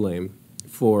all the blame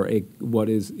for what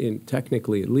is,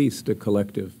 technically at least, a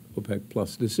collective OPEC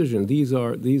Plus decision? These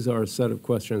are a set of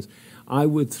questions. I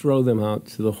would throw them out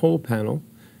to the whole panel.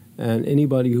 And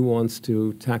anybody who wants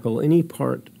to tackle any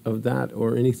part of that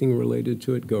or anything related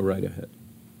to it, go right ahead.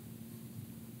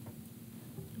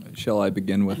 Shall I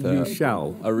begin with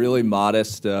a really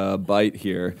modest bite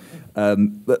here?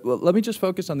 Let me just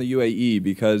focus on the UAE,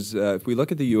 because if we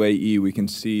look at the UAE, we can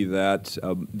see that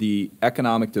the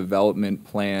economic development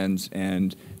plans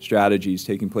and strategies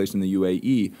taking place in the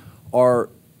UAE are,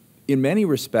 in many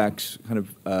respects, kind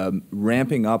of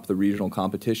ramping up the regional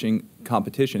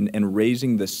competition and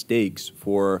raising the stakes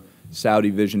for Saudi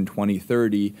Vision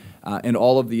 2030 and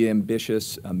all of the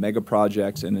ambitious mega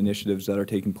projects and initiatives that are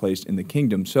taking place in the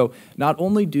kingdom. So not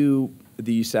only do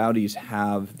the Saudis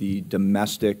have the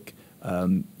domestic,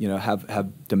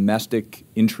 have domestic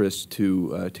interests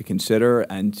to consider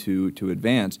and to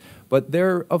advance, but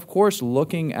they're, of course,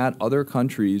 looking at other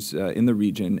countries in the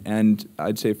region. And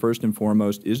I'd say first and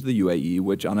foremost is the UAE,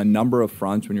 which on a number of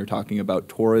fronts, when you're talking about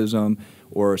tourism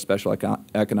or special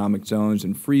economic zones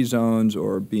and free zones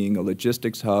or being a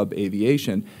logistics hub,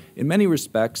 aviation, in many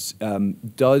respects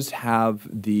does have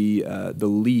the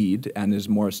lead and is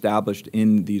more established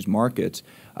in these markets.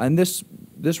 And this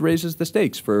raises the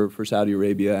stakes for Saudi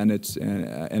Arabia and its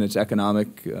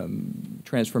economic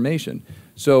transformation.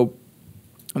 So,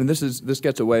 I mean, this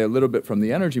gets away a little bit from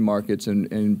the energy markets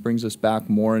and brings us back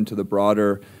more into the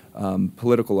broader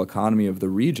political economy of the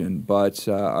region. But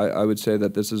I would say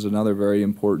that this is another very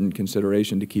important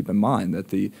consideration to keep in mind, that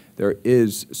there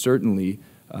is certainly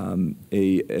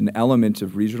an element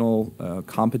of regional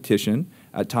competition.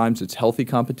 At times it's healthy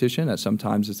competition, at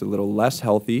sometimes it's a little less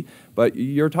healthy, but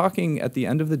you're talking at the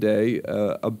end of the day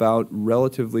about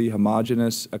relatively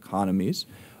homogeneous economies,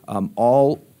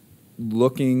 all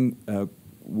looking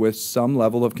with some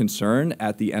level of concern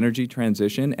at the energy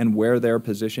transition and where their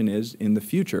position is in the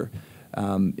future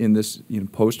in this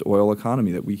post-oil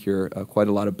economy that we hear quite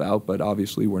a lot about, but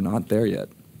obviously we're not there yet.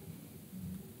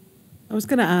 I was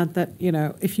going to add that,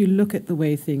 if you look at the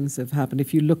way things have happened,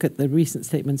 if you look at the recent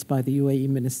statements by the UAE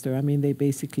minister, I mean, they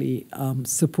basically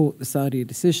support the Saudi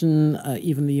decision.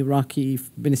 Even the Iraqi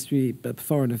Ministry of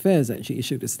Foreign Affairs actually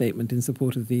issued a statement in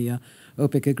support of the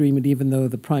OPEC agreement, even though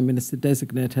the Prime Minister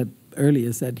designate had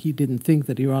earlier said he didn't think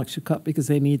that Iraq should cut because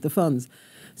they need the funds.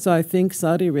 So I think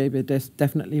Saudi Arabia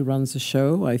definitely runs a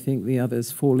show. I think the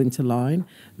others fall into line.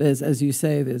 There's, as you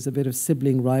say, there's a bit of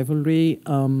sibling rivalry.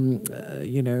 But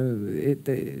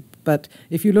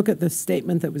if you look at the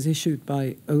statement that was issued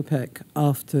by OPEC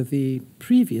after the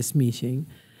previous meeting,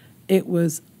 it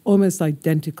was almost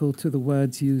identical to the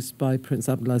words used by Prince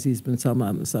Abdulaziz bin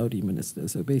Salman, the Saudi minister.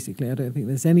 So basically, I don't think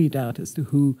there's any doubt as to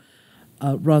who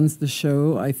runs the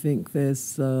show. I think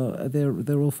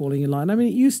they're all falling in line. I mean,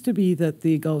 it used to be that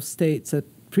the Gulf states at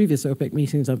previous OPEC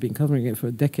meetings, I've been covering it for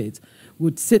decades,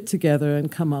 would sit together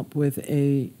and come up with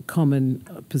a common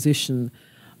position.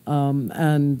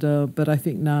 But I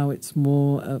think now it's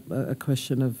more a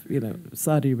question of,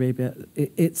 Saudi Arabia,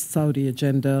 its Saudi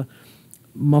agenda,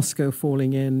 Moscow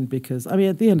falling in because, I mean,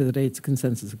 at the end of the day, it's a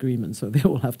consensus agreement, so they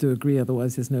all have to agree,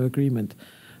 otherwise there's no agreement.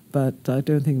 But I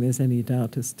don't think there's any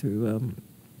doubt as to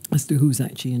who's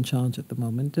actually in charge at the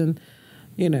moment. And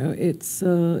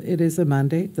it is a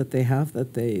mandate that they have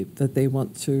that they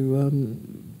want to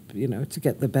to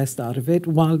get the best out of it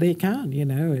while they can.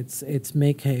 It's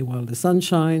make hay while the sun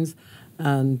shines,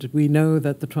 and we know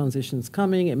that the transition's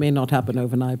coming. It may not happen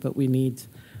overnight, but we need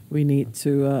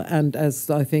to. And as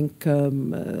I think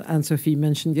Anne-Sophie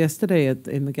mentioned yesterday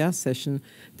in the gas session,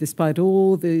 despite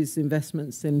all these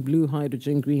investments in blue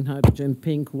hydrogen, green hydrogen,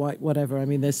 pink, white, whatever, I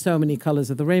mean, there's so many colors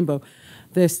of the rainbow,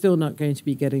 they're still not going to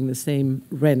be getting the same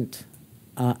rent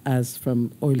as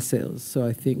from oil sales. So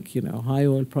I think, high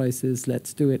oil prices,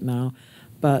 let's do it now.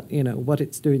 But, what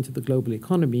it's doing to the global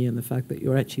economy and the fact that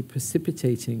you're actually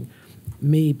precipitating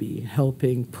maybe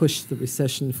helping push the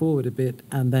recession forward a bit,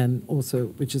 and then also,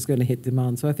 which is going to hit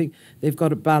demand. So I think they've got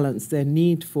to balance their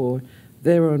need for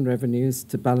their own revenues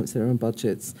to balance their own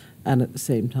budgets, and at the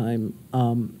same time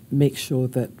make sure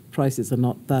that prices are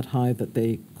not that high that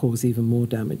they cause even more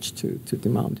damage to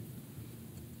demand.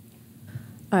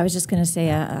 I was just going to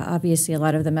say, obviously, a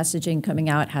lot of the messaging coming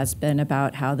out has been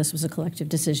about how this was a collective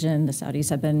decision. The Saudis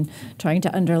have been trying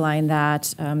to underline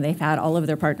that. They've had all of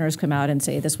their partners come out and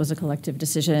say this was a collective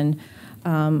decision.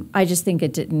 I just think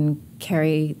it didn't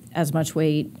carry as much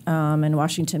weight in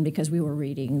Washington because we were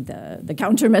reading the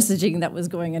counter messaging that was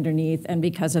going underneath, and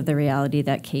because of the reality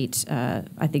that Kate,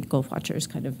 I think Gulf watchers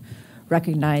kind of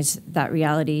recognize that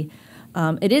reality.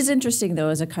 It is interesting, though,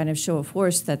 as a kind of show of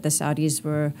force that the Saudis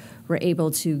were able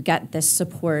to get this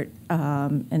support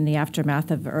in the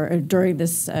aftermath of or during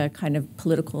this kind of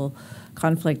political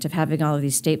conflict of having all of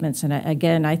these statements. And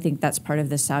again, I think that's part of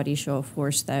the Saudi show of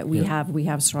force that we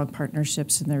have strong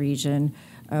partnerships in the region.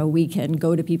 We can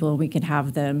go to people and we can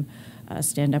have them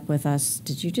stand up with us.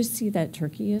 Did you just see that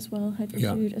Turkey as well had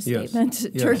issued a statement?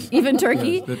 Yes. Even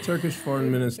Turkey? Yes. The Turkish foreign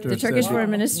minister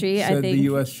said the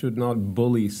U.S. should not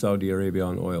bully Saudi Arabia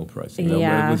on oil pricing.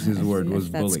 That was his word, was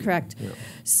bully. That's correct. Yeah.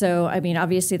 So, I mean,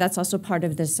 obviously that's also part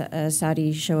of this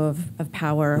Saudi show of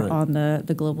power on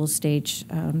the global stage,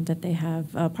 that they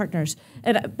have partners.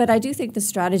 But I do think the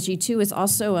strategy, too, is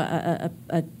also a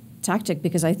tactic,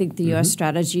 because I think the U.S.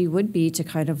 strategy would be to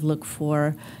kind of look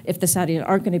for, if the Saudis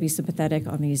aren't going to be sympathetic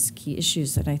on these key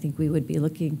issues, then I think we would be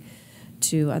looking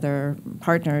to other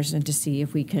partners and to see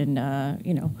if we can, I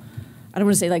don't want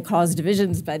to say like cause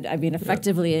divisions, but I mean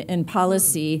effectively in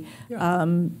policy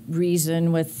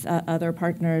reason with other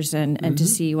partners and to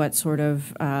see what sort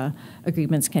of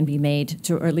agreements can be made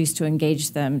to, or at least to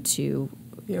engage them to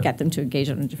get them to engage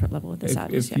on a different level with the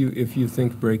Saudis. If you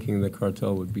think breaking the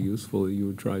cartel would be useful, you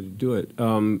would try to do it.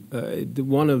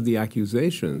 One of the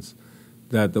accusations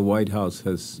that the White House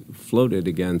has floated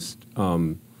against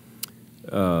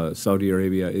Saudi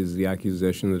Arabia is the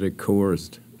accusation that it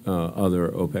coerced other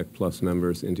OPEC Plus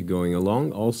members into going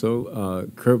along. Also,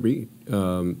 Kirby,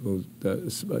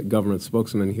 the government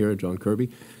spokesman here, John Kirby,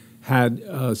 had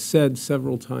said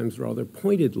several times rather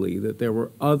pointedly that there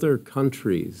were other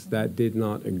countries that did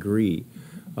not agree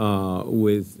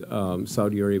with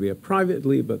Saudi Arabia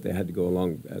privately, but they had to go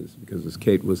along because, as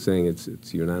Kate was saying,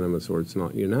 it's unanimous or it's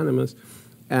not unanimous.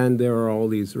 And there are all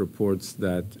these reports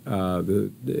that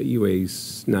the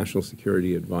UAE's National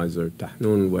Security Advisor,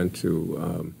 Tahnoun, went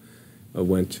to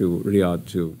Riyadh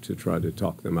to try to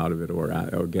talk them out of it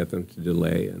or get them to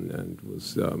delay, and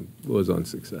was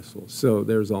unsuccessful. So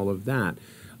there's all of that.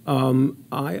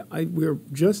 We're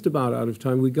just about out of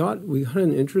time. We got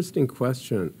an interesting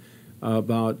question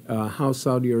about how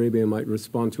Saudi Arabia might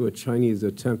respond to a Chinese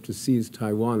attempt to seize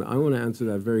Taiwan. I want to answer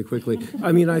that very quickly.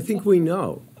 I mean, I think we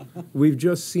know. We've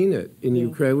just seen it in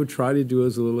Ukraine. Would try to do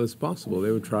as little as possible.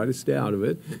 They would try to stay out of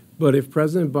it. But if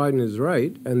President Biden is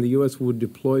right and the U.S. would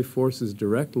deploy forces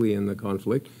directly in the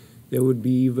conflict, they would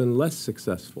be even less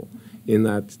successful in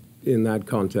that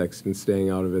context in staying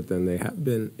out of it than they have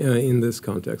been in this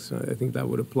context. I think that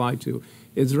would apply to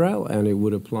Israel, and it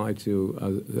would apply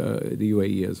to the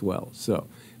UAE as well. So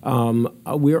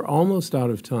we're almost out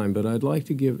of time, but I'd like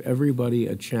to give everybody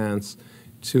a chance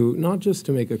to not just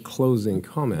to make a closing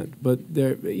comment, but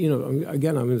there,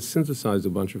 again, I'm going to synthesize a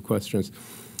bunch of questions.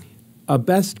 a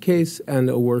best case and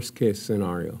a worst case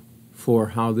scenario for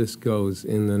how this goes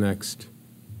in the next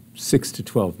 6 to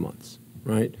 12 months,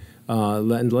 right?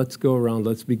 And let's go around.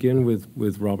 Let's begin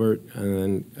with Robert, and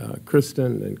then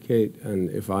Kristin, and Kate, and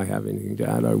if I have anything to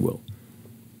add, I will.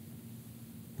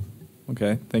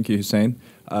 Okay, thank you, Hussein.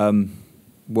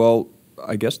 Well,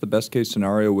 I guess the best case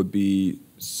scenario would be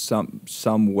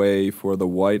some way for the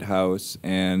White House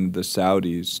and the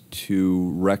Saudis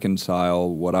to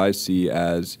reconcile what I see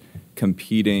as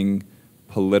competing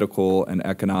political and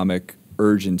economic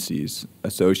urgencies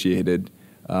associated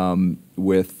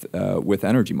with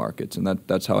energy markets, and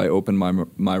that's how I open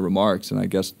my remarks, and I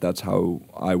guess that's how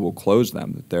I will close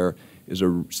them. That there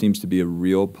seems to be a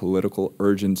real political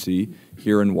urgency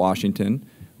here in Washington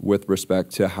with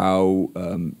respect to how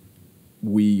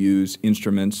we use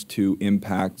instruments to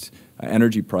impact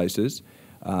energy prices,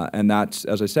 and that's,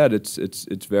 as I said,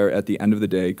 it's very, at the end of the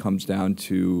day, comes down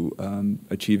to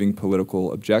achieving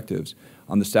political objectives.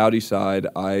 On the Saudi side,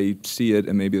 I see it,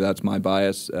 and maybe that's my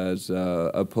bias as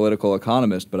a political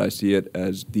economist, but I see it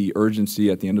as the urgency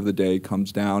at the end of the day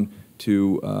comes down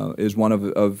to is one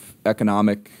of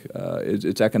economic.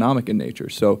 It's economic in nature.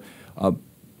 So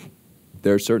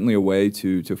there's certainly a way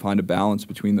to find a balance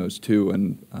between those two,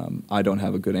 and I don't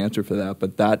have a good answer for that,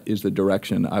 but that is the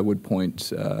direction I would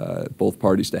point both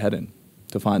parties to head in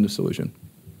to find a solution.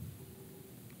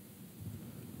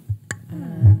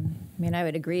 I mean, I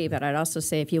would agree, but I'd also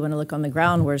say if you want to look on the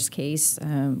ground, worst case,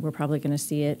 we're probably going to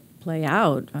see it play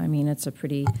out. I mean, it's a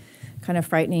pretty kind of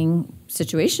frightening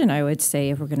situation, I would say,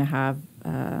 if we're going to have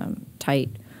tight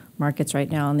markets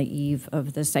right now on the eve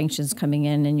of the sanctions coming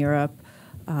in Europe.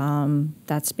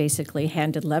 That's basically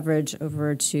handed leverage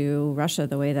over to Russia,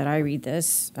 the way that I read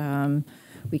this.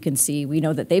 We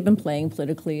know that they've been playing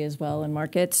politically as well in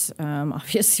markets,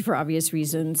 obviously for obvious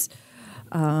reasons.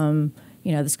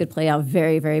 This could play out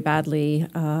very, very badly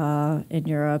in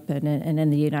Europe and in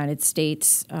the United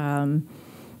States and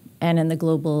in the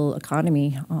global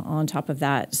economy on top of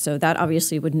that. So that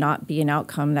obviously would not be an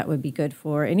outcome that would be good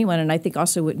for anyone, and I think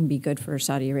also wouldn't be good for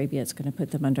Saudi Arabia. It's going to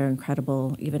put them under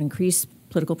even increased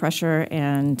political pressure,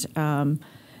 and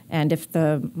if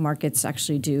the markets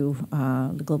actually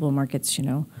the global markets,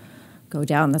 go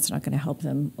down, that's not going to help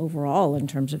them overall in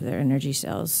terms of their energy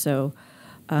sales. So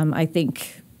I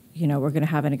think we're going to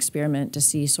have an experiment to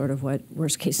see sort of what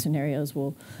worst case scenarios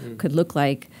could look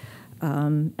like.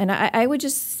 And I would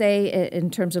just say,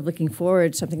 in terms of looking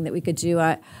forward, something that we could do.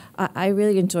 I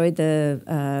really enjoyed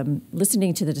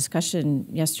listening to the discussion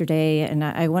yesterday, and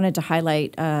I wanted to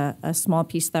highlight a small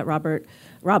piece that Robin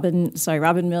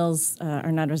Mills,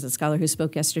 our non-resident scholar who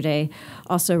spoke yesterday,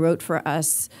 also wrote for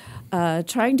us,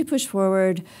 trying to push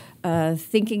forward,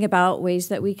 thinking about ways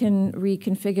that we can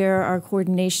reconfigure our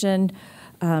coordination.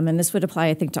 And this would apply,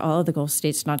 I think, to all of the Gulf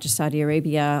states, not just Saudi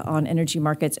Arabia, on energy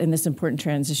markets in this important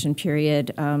transition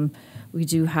period. We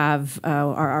do have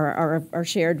our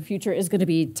shared future is going to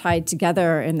be tied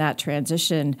together in that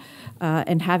transition,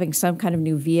 and having some kind of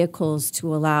new vehicles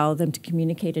to allow them to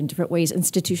communicate in different ways,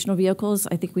 institutional vehicles,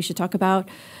 I think we should talk about,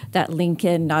 that link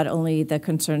in not only the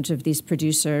concerns of these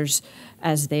producers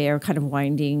as they are kind of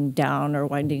winding down or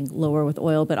winding lower with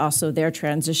oil, but also their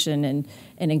transition and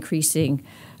increasing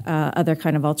other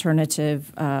kind of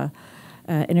alternative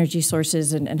energy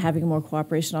sources, and having more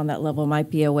cooperation on that level might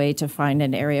be a way to find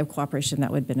an area of cooperation that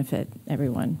would benefit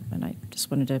everyone. And I just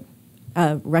wanted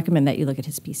to recommend that you look at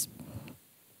his piece.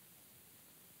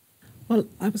 Well,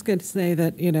 I was going to say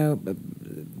that,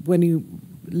 when you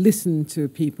listen to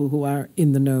people who are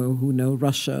in the know, who know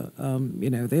Russia,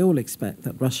 they all expect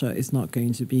that Russia is not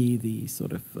going to be the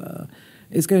sort of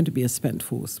is going to be a spent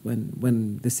force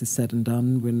when this is said and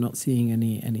done. We're not seeing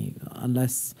any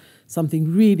unless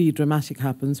something really dramatic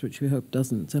happens, which we hope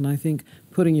doesn't. And I think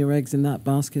putting your eggs in that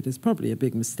basket is probably a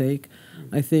big mistake.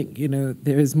 I think,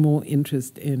 there is more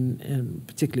interest in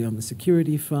particularly on the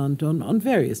security front, on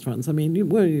various fronts. I mean,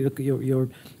 when you look at your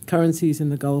currencies in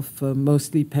the Gulf,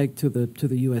 mostly pegged to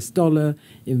the US dollar,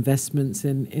 investments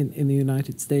in the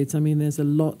United States. I mean, there's a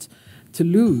lot to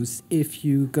lose if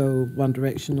you go one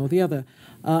direction or the other.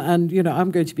 And I'm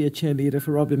going to be a cheerleader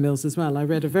for Robin Mills as well. I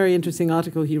read a very interesting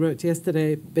article he wrote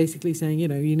yesterday, basically saying,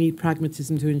 you need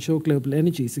pragmatism to ensure global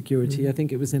energy security. Mm-hmm. I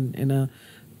think it was in a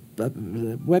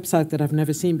website that I've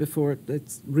never seen before.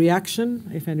 It's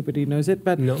Reaction, if anybody knows it.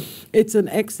 But no. It's an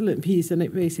excellent piece, and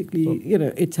it basically,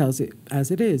 it tells it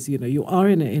as it is. You are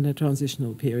in a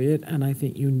transitional period, and I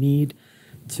think you need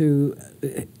to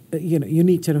you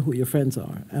need to know who your friends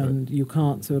are, and you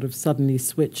can't sort of suddenly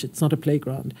switch. It's not a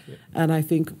playground. Yeah. And I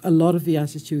think a lot of the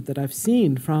attitude that I've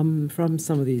seen from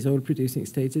some of these oil-producing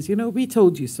states is, we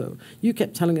told you so. You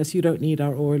kept telling us you don't need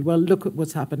our oil. Well, look at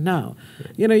what's happened now.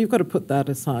 Yeah. You've got to put that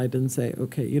aside and say,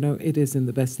 okay, it is in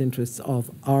the best interests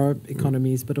of our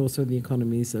economies, but also the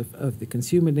economies of the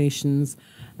consumer nations,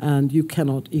 and you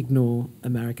cannot ignore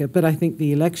America. But I think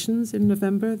the elections in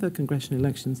November, the congressional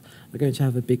elections, are going to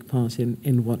have a big part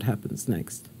in what happens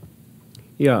next.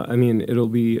 Yeah, I mean, it'll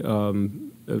be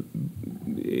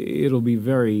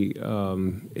very,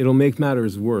 it'll make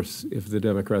matters worse if the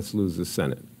Democrats lose the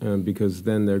Senate, because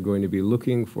then they're going to be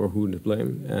looking for who to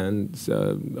blame, and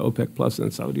OPEC Plus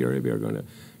and Saudi Arabia are going to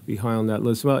be high on that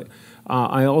list. But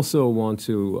I also want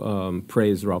to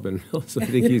praise Robin Mills. I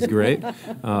think he's great.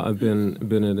 I've been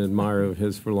an admirer of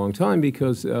his for a long time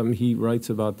because he writes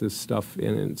about this stuff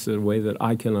in a way that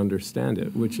I can understand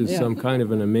it, which is some kind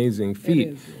of an amazing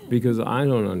feat because I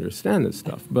don't understand this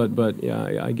stuff. But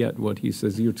yeah, I get what he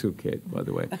says. You too, Kate, by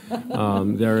the way.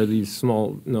 There are these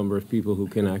small number of people who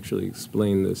can actually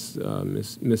explain this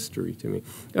mystery to me.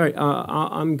 All right,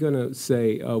 I'm going to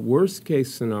say worst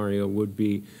case scenario would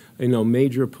be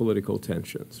major political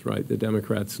tensions, right? The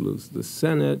Democrats lose the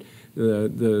Senate.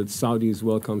 The Saudis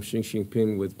welcome Xi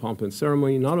Jinping with pomp and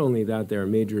ceremony. Not only that, there are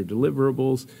major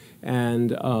deliverables,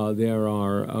 and there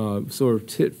are sort of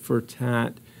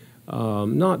tit-for-tat,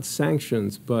 not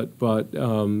sanctions, but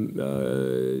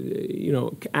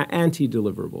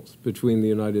anti-deliverables between the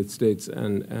United States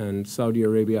and Saudi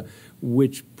Arabia,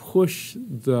 which push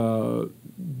the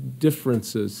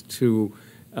differences to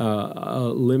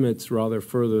limits rather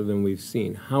further than we've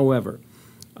seen. However,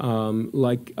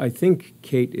 like I think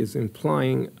Kate is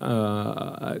implying,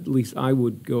 at least I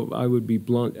would be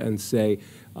blunt and say,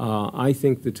 I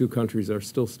think the two countries are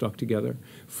still stuck together.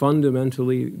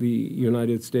 Fundamentally, the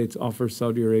United States offers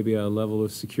Saudi Arabia a level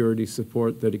of security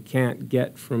support that it can't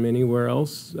get from anywhere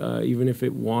else, even if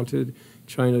it wanted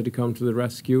China to come to the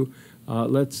rescue.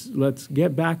 Let's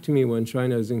get back to me when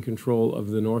China is in control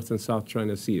of the North and South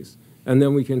China Seas. And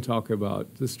then we can talk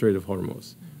about the Strait of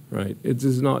Hormuz, right? It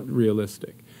is not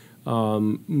realistic.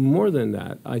 More than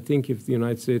that, I think if the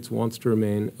United States wants to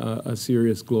remain a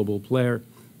serious global player,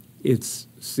 its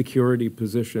security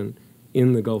position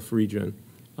in the Gulf region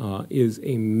is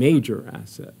a major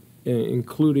asset,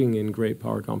 including in great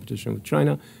power competition with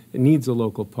China. It needs a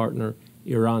local partner.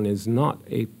 Iran is not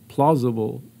a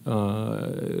plausible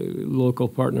local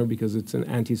partner because it's an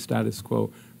anti-status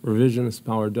quo revisionist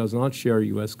power, does not share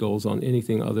U.S. goals on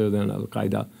anything other than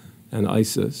al-Qaeda and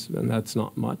ISIS, and that's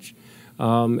not much.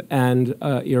 And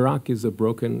Iraq is a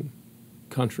broken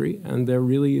country, and there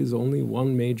really is only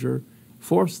one major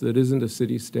force that isn't a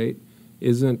city-state,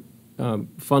 isn't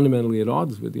fundamentally at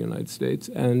odds with the United States,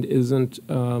 and isn't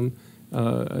in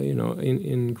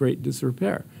great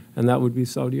disrepair, and that would be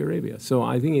Saudi Arabia. So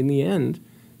I think in the end,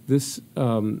 this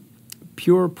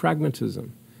pure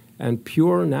pragmatism and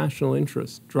pure national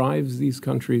interest drives these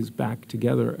countries back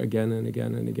together again and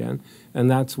again and again. And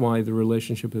that's why the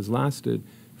relationship has lasted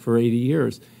for 80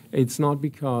 years. It's not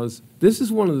because this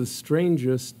is one of the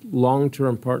strangest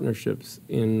long-term partnerships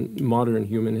in modern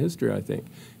human history, I think,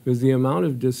 because the amount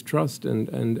of distrust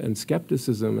and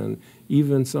skepticism and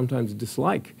even sometimes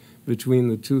dislike between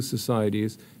the two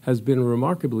societies has been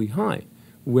remarkably high,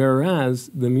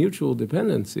 whereas the mutual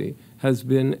dependency has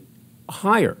been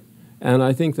higher. And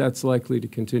I think that's likely to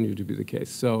continue to be the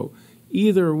case. So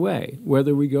either way,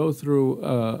 whether we go through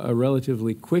a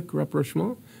relatively quick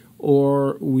rapprochement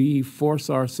or we force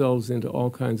ourselves into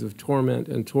all kinds of torment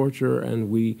and torture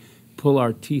and we pull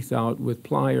our teeth out with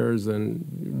pliers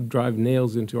and drive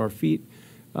nails into our feet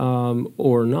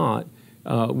or not,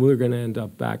 we're going to end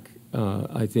up back,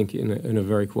 I think, in a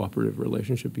very cooperative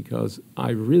relationship because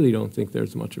I really don't think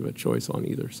there's much of a choice on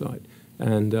either side.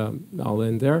 And I'll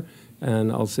end there.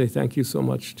 And I'll say thank you so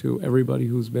much to everybody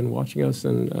who's been watching us,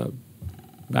 and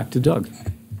back to Doug.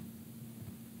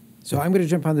 So I'm going to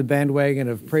jump on the bandwagon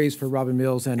of praise for Robin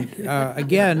Mills. And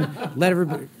again,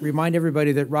 remind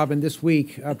everybody that Robin this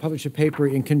week published a paper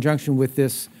in conjunction with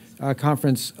this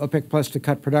conference, OPEC Plus to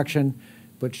Cut Production,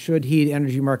 but Should Heed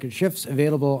Energy Market Shifts,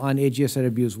 available on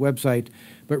AGSIW's website.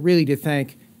 But really to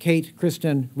thank Kate,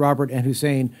 Kristin, Robert, and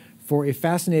Hussein for a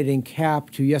fascinating cap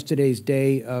to yesterday's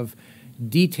day of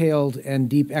detailed and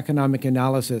deep economic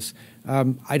analysis.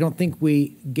 I don't think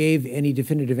we gave any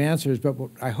definitive answers, but what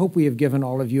I hope we have given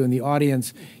all of you in the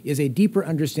audience is a deeper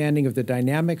understanding of the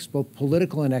dynamics, both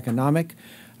political and economic.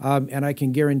 And I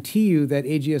can guarantee you that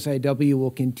AGSIW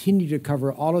will continue to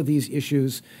cover all of these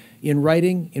issues in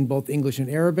writing, in both English and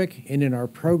Arabic, and in our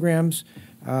programs.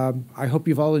 I hope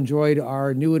you've all enjoyed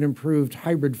our new and improved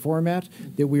hybrid format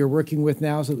that we are working with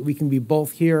now so that we can be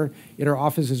both here in our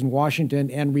offices in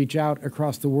Washington and reach out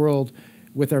across the world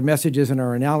with our messages and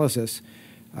our analysis.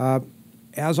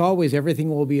 As always, everything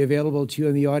will be available to you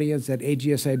in the audience at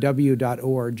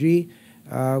agsiw.org.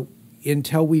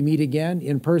 Until we meet again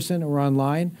in person or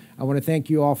online, I want to thank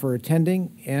you all for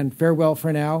attending, and farewell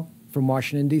for now from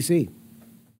Washington, D.C.